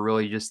see are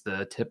really just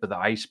the tip of the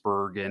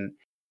iceberg. And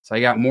so I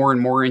got more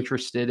and more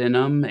interested in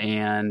them,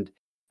 and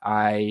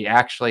I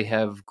actually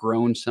have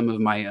grown some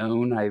of my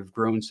own. I've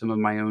grown some of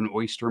my own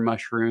oyster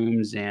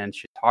mushrooms and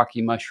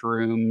shiitake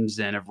mushrooms,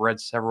 and I've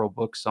read several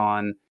books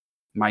on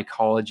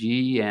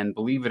mycology. And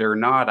believe it or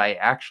not, I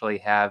actually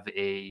have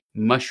a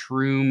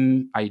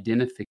mushroom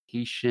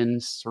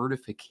identification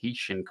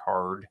certification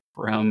card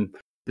from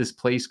this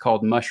place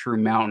called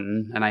Mushroom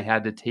Mountain, and I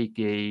had to take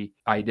a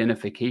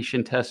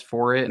identification test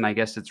for it, and I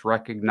guess it's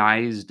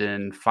recognized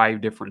in 5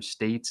 different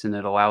states, and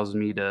it allows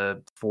me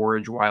to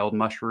forage wild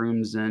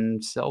mushrooms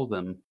and sell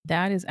them.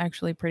 That is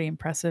actually pretty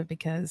impressive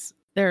because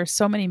there are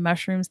so many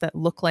mushrooms that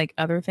look like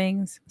other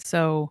things.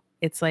 So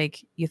it's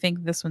like you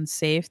think this one's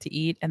safe to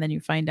eat, and then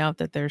you find out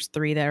that there's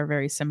 3 that are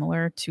very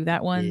similar to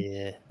that one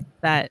Yeah.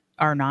 that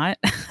are not.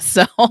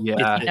 So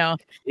Yeah.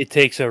 It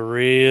takes a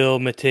real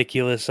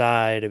meticulous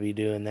eye to be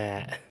doing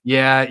that.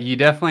 Yeah, you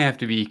definitely have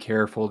to be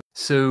careful.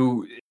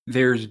 So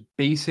there's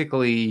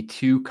basically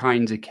 2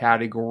 kinds of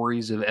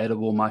categories of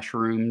edible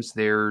mushrooms.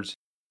 There's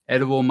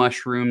edible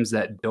mushrooms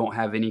that don't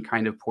have any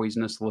kind of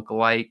poisonous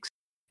lookalikes.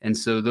 And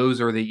so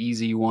those are the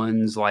easy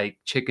ones, like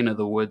chicken of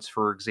the woods,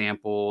 for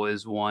example,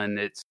 is one.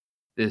 It's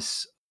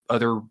this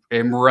other,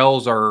 and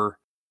morels are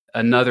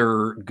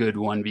another good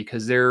one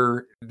because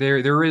there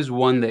is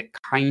one that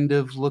kind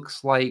of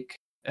looks like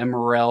a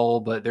morel,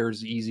 but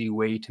there's an easy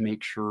way to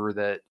make sure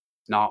that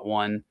it's not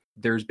one.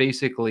 There's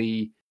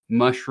basically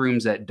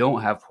mushrooms that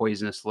don't have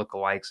poisonous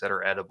lookalikes that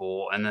are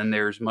edible, and then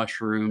there's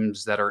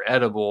mushrooms that are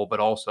edible but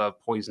also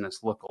have poisonous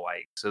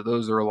lookalikes. So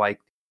those are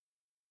like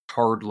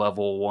hard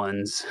level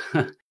ones.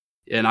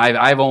 And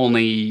I've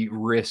only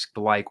risked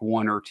like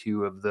 1 or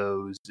 2 of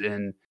those,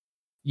 and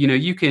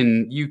you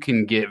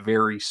can get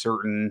very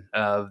certain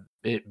of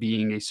it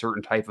being a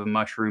certain type of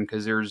mushroom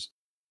because there's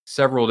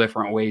several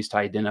different ways to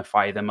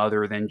identify them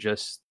other than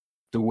just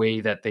the way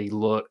that they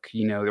look,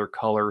 their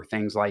color,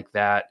 things like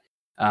that.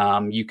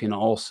 You can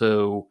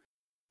also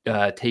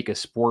take a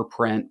spore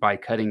print by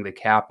cutting the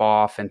cap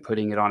off and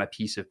putting it on a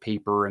piece of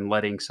paper and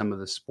letting some of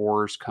the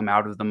spores come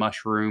out of the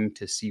mushroom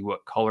to see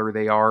what color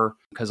they are.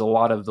 Because a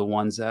lot of the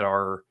ones that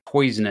are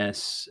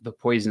poisonous, the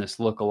poisonous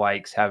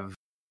lookalikes have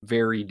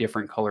very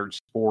different colored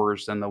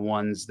spores than the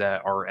ones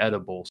that are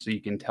edible. So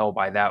you can tell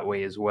by that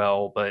way as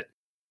well. But,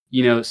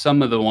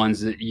 some of the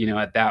ones that,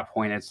 at that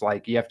point, it's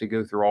like you have to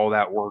go through all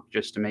that work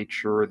just to make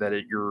sure that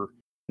you're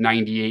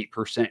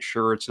 98%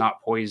 sure it's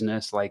not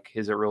poisonous. Like,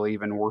 is it really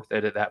even worth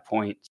it at that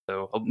point?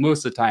 So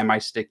most of the time I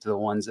stick to the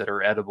ones that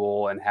are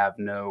edible and have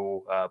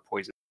no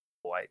poison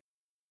light.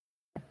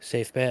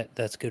 Safe bet.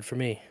 That's good for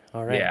me.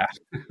 All right. Yeah.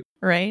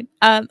 Right.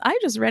 I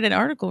just read an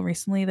article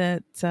recently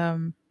that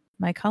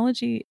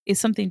mycology is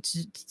something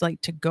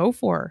to go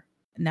for.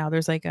 Now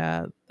there's like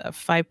a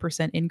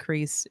 5%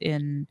 increase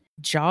in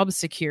job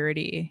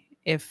security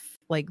if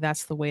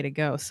that's the way to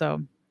go.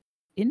 So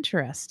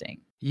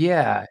interesting.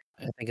 Yeah.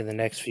 I think in the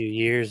next few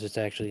years, it's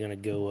actually going to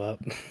go up.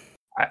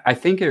 I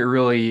think it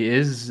really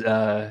is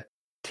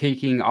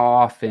taking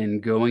off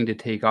and going to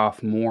take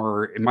off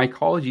more.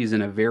 Mycology is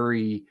in a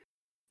very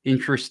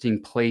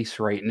interesting place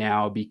right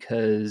now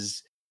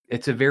because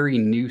it's a very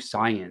new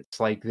science.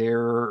 Like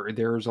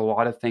there's a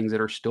lot of things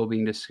that are still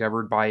being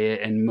discovered by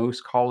it, and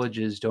most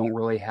colleges don't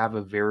really have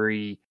a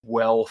very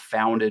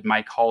well-founded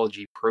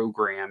mycology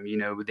program.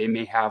 They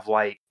may have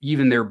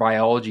even their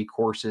biology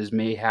courses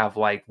may have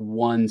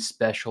one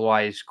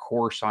specialized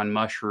course on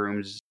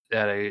mushrooms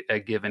at a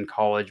given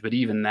college, but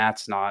even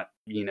that's not,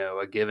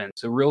 a given.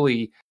 So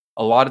really,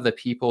 a lot of the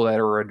people that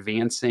are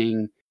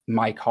advancing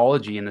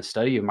mycology and the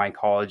study of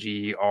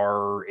mycology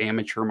are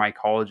amateur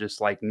mycologists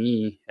like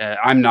me.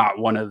 I'm not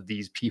one of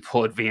these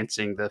people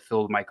advancing the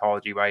field of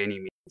mycology by any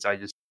means. I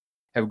just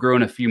have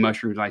grown a few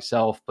mushrooms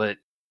myself, but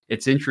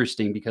it's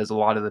interesting because a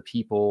lot of the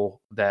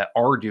people that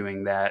are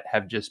doing that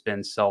have just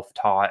been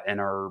self-taught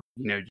and are,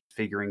 just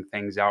figuring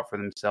things out for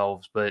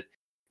themselves. But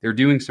they're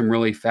doing some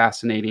really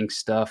fascinating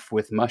stuff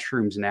with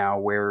mushrooms now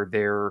where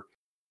they're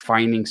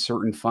finding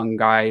certain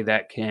fungi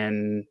that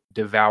can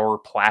devour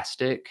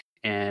plastic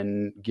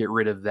and get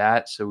rid of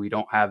that so we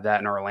don't have that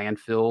in our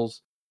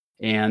landfills.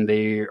 And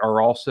they are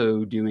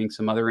also doing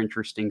some other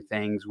interesting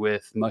things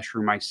with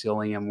mushroom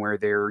mycelium where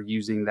they're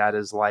using that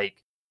as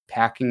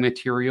packing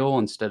material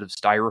instead of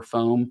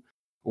styrofoam,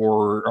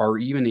 or are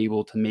even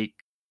able to make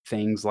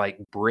things like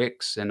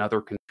bricks and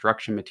other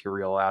construction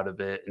material out of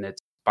it. And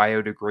it's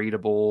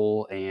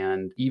biodegradable,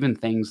 and even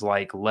things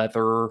like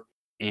leather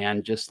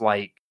and just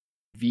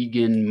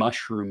vegan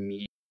mushroom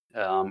meat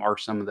are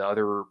some of the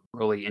other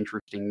really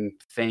interesting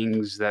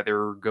things that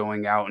they're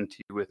going out into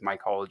with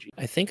mycology.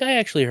 I think I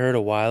actually heard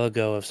a while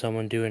ago of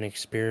someone doing an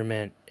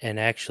experiment and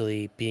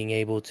actually being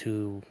able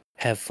to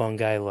have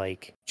fungi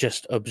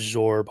just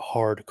absorb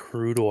hard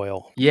crude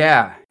oil.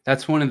 Yeah,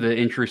 that's one of the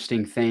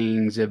interesting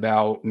things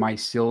about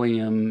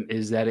mycelium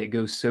is that it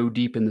goes so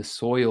deep in the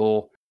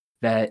soil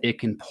that it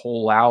can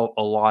pull out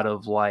a lot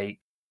of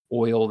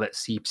oil that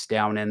seeps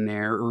down in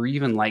there, or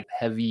even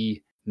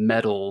heavy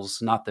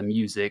metals, not the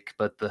music,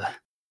 but the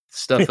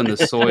stuff in the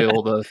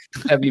soil, the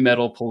heavy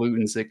metal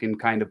pollutants that can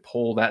kind of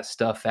pull that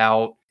stuff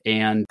out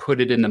and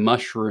put it in the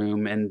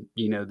mushroom. And,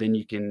 then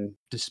you can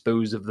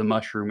dispose of the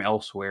mushroom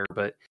elsewhere.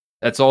 But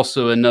that's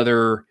also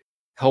another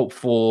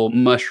helpful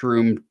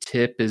mushroom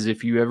tip is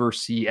if you ever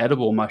see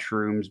edible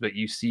mushrooms, but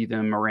you see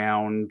them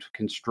around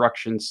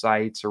construction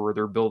sites or where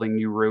they're building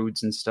new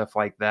roads and stuff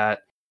like that,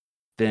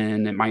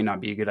 then it might not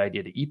be a good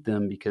idea to eat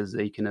them because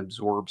they can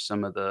absorb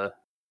some of the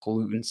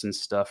pollutants and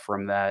stuff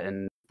from that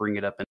and bring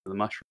it up into the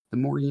mushroom. The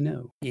more you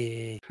know.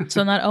 Yeah.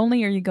 So not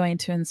only are you going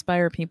to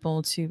inspire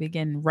people to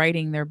begin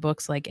writing their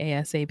books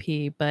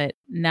ASAP, but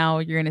now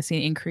you're going to see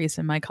an increase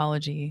in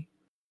mycology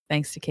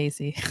thanks to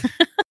Casey.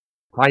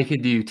 I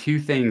could do two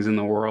things in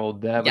the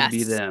world. That would be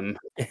Yes. them.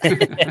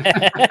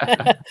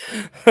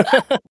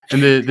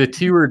 And the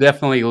two are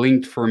definitely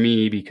linked for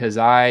me because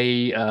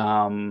I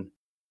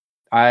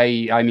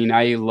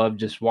love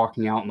just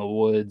walking out in the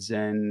woods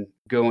and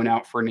going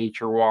out for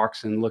nature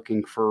walks and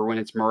looking for when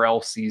it's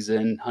morel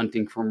season,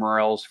 hunting for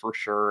morels for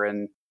sure.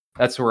 And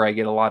that's where I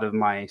get a lot of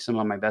some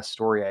of my best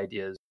story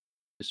ideas.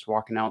 Just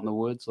walking out in the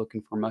woods,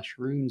 looking for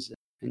mushrooms, and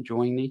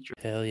enjoying nature.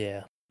 Hell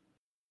yeah.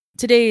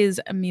 Today's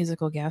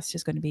musical guest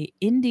is going to be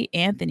Indie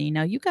Anthony.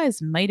 Now, you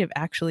guys might have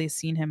actually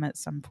seen him at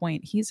some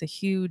point. He's a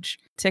huge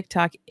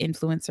TikTok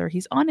influencer.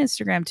 He's on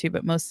Instagram too,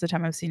 but most of the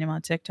time I've seen him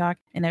on TikTok.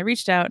 And I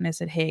reached out and I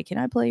said, hey, can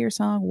I play your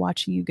song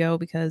Watching You Go?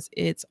 Because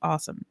it's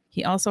awesome.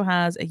 He also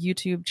has a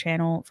YouTube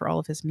channel for all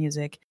of his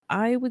music.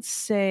 I would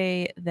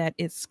say that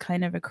it's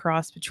kind of a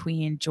cross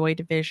between Joy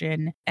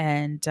Division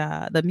and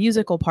the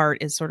musical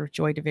part is sort of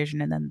Joy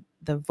Division. And then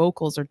the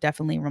vocals are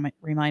definitely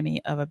remind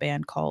me of a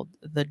band called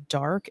The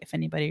Dark, if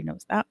anybody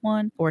knows that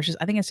one. Or it's just,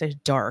 I think it says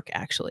Dark,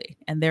 actually.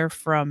 And they're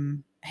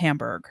from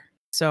Hamburg.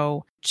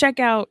 So check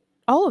out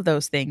all of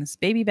those things.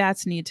 Baby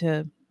bats need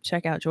to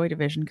check out Joy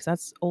Division because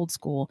that's old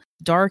school.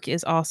 Dark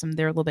is awesome.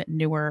 They're a little bit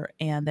newer.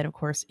 And then, of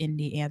course,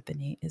 Indy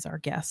Anthony is our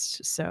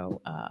guest.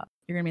 So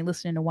you're going to be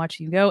listening to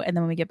Watching You Go. And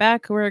then when we get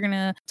back, we're going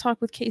to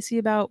talk with Casey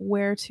about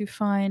where to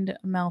find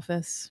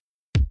Malfus.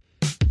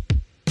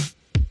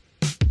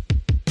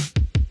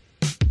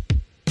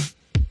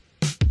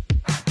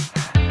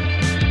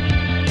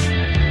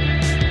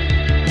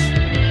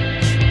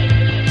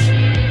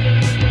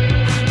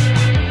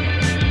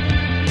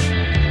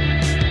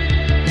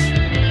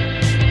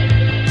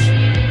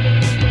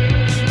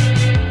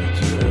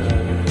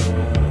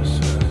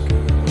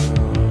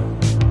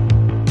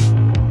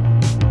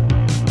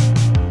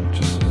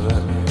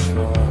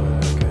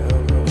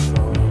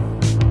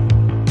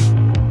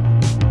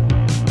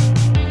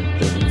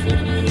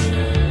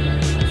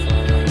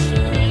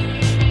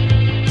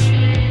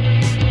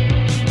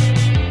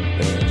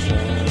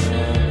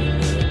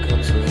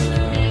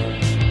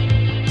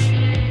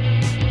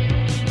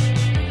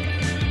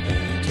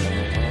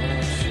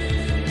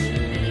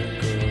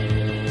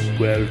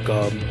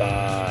 Welcome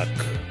back.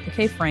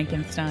 Okay,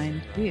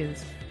 Frankenstein,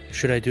 please.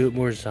 Should I do it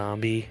more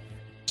zombie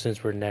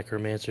since we're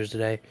necromancers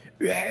today?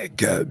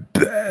 Welcome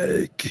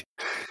back.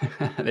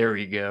 There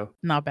we go.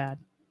 Not bad.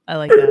 I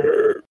like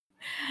that.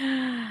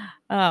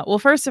 Well,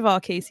 first of all,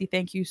 Casey,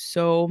 thank you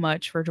so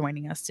much for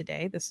joining us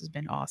today. This has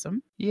been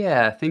awesome.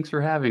 Yeah, thanks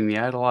for having me.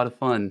 I had a lot of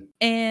fun.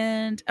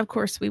 And of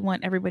course, we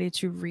want everybody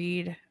to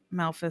read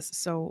Malfus.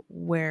 So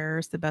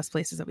where's the best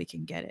places that we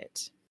can get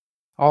it?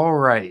 All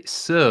right,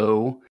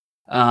 so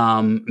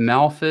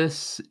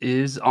Malfus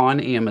is on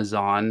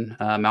Amazon.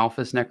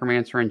 Malfus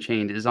Necromancer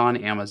Unchained is on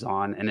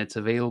Amazon, and it's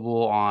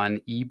available on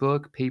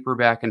ebook,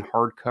 paperback, and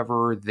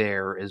hardcover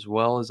there, as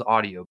well as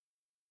audio.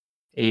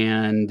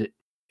 And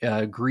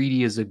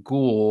Greedy as a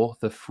Ghoul,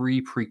 the free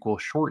prequel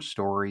short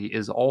story,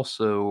 is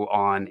also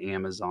on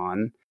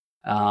Amazon.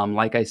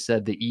 Like I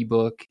said, the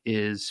ebook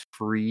is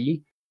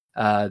free.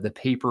 The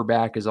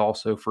paperback is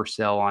also for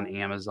sale on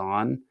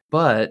Amazon,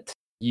 but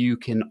you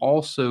can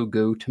also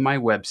go to my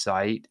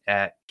website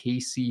at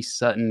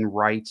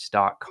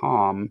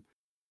caseysuttonwrites.com,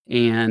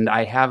 and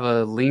I have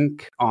a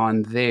link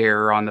on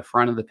there on the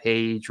front of the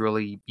page,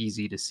 really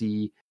easy to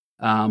see,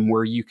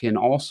 where you can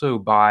also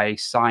buy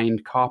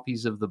signed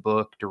copies of the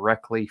book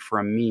directly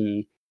from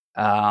me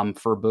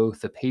for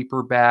both the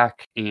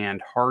paperback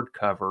and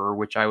hardcover,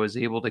 which I was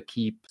able to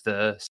keep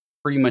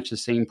pretty much the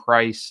same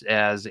price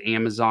as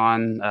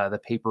Amazon. The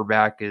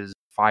paperback is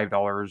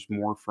 $5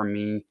 more from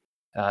me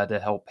to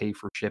help pay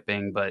for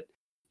shipping, but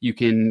you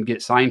can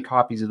get signed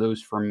copies of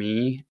those from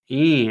me.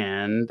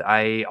 And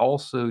I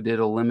also did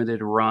a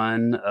limited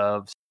run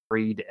of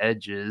sprayed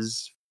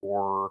edges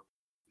for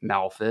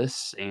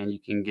Malfus, and you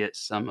can get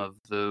some of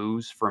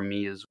those from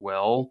me as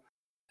well.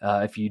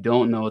 If you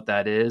don't know what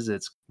that is,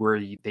 it's where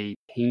they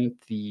paint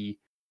the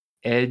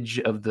edge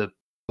of the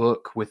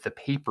book with the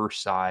paper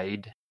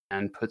side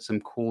and put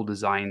some cool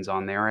designs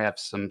on there. I have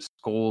some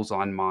skulls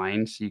on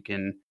mine, so you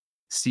can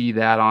see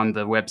that on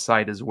the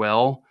website as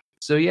well.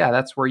 So yeah,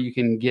 that's where you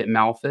can get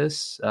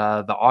Malfus.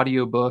 The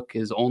audiobook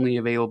is only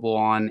available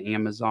on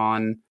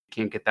Amazon.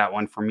 Can't get that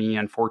one from me,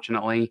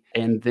 unfortunately.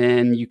 And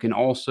then you can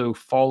also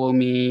follow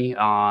me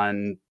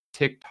on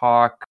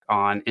TikTok,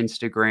 on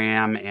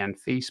Instagram, and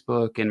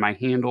Facebook. And my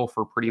handle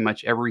for pretty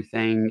much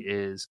everything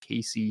is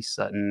Casey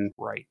Sutton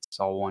Writes,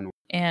 all one word.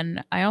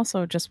 And I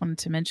also just wanted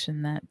to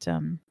mention that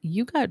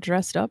you got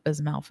dressed up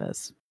as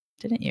Malfus,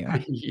 didn't you?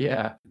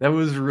 Yeah, that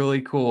was really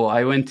cool.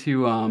 I went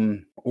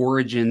to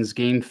Origins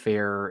Game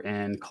Fair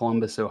in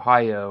Columbus,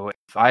 Ohio.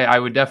 I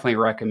would definitely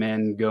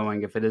recommend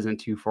going if it isn't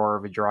too far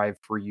of a drive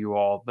for you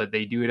all, but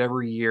they do it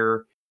every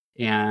year,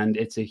 and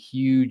it's a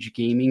huge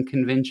gaming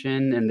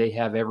convention, and they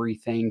have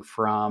everything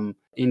from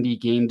indie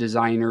game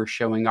designers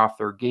showing off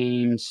their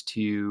games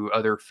to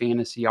other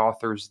fantasy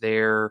authors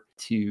there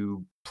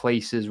to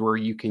places where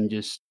you can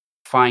just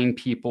find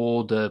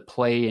people to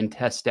play and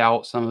test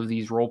out some of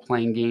these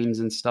role-playing games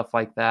and stuff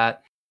like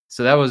that.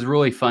 So that was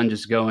really fun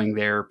just going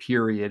there,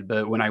 period.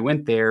 But when I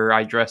went there,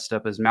 I dressed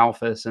up as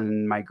Malfus,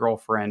 and my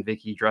girlfriend,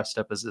 Vicky, dressed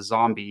up as a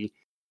zombie,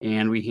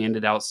 and we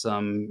handed out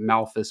some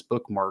Malfus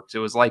bookmarks. It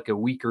was like a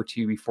week or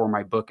two before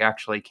my book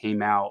actually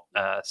came out.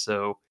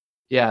 So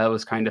yeah, it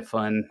was kind of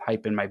fun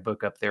hyping my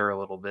book up there a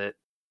little bit.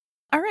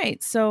 All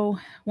right. So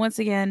once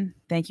again,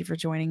 thank you for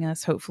joining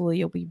us. Hopefully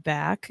you'll be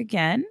back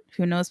again.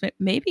 Who knows?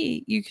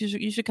 Maybe you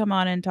should come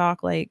on and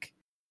talk. Like,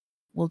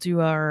 we'll do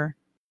our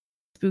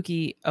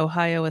spooky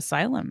Ohio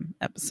Asylum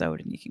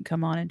episode, and you can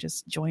come on and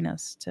just join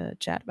us to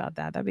chat about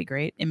that. That'd be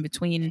great. In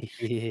between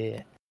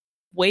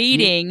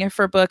waiting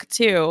for book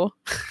 2.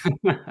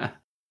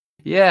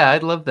 Yeah,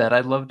 I'd love that.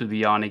 I'd love to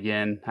be on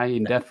again. I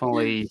can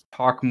definitely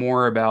talk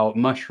more about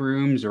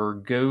mushrooms or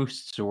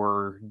ghosts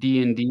or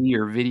D&D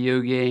or video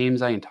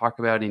games. I can talk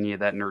about any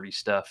of that nerdy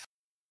stuff.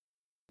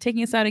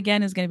 Taking us out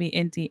again is going to be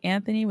Indy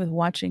Anthony with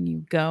Watching You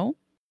Go.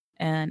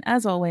 And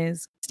as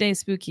always, stay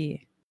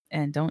spooky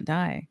and don't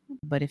die.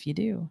 But if you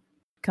do,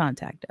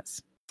 contact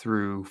us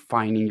through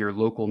finding your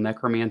local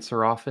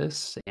necromancer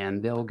office,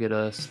 and they'll get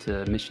us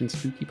to Mission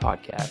Spooky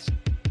Podcast.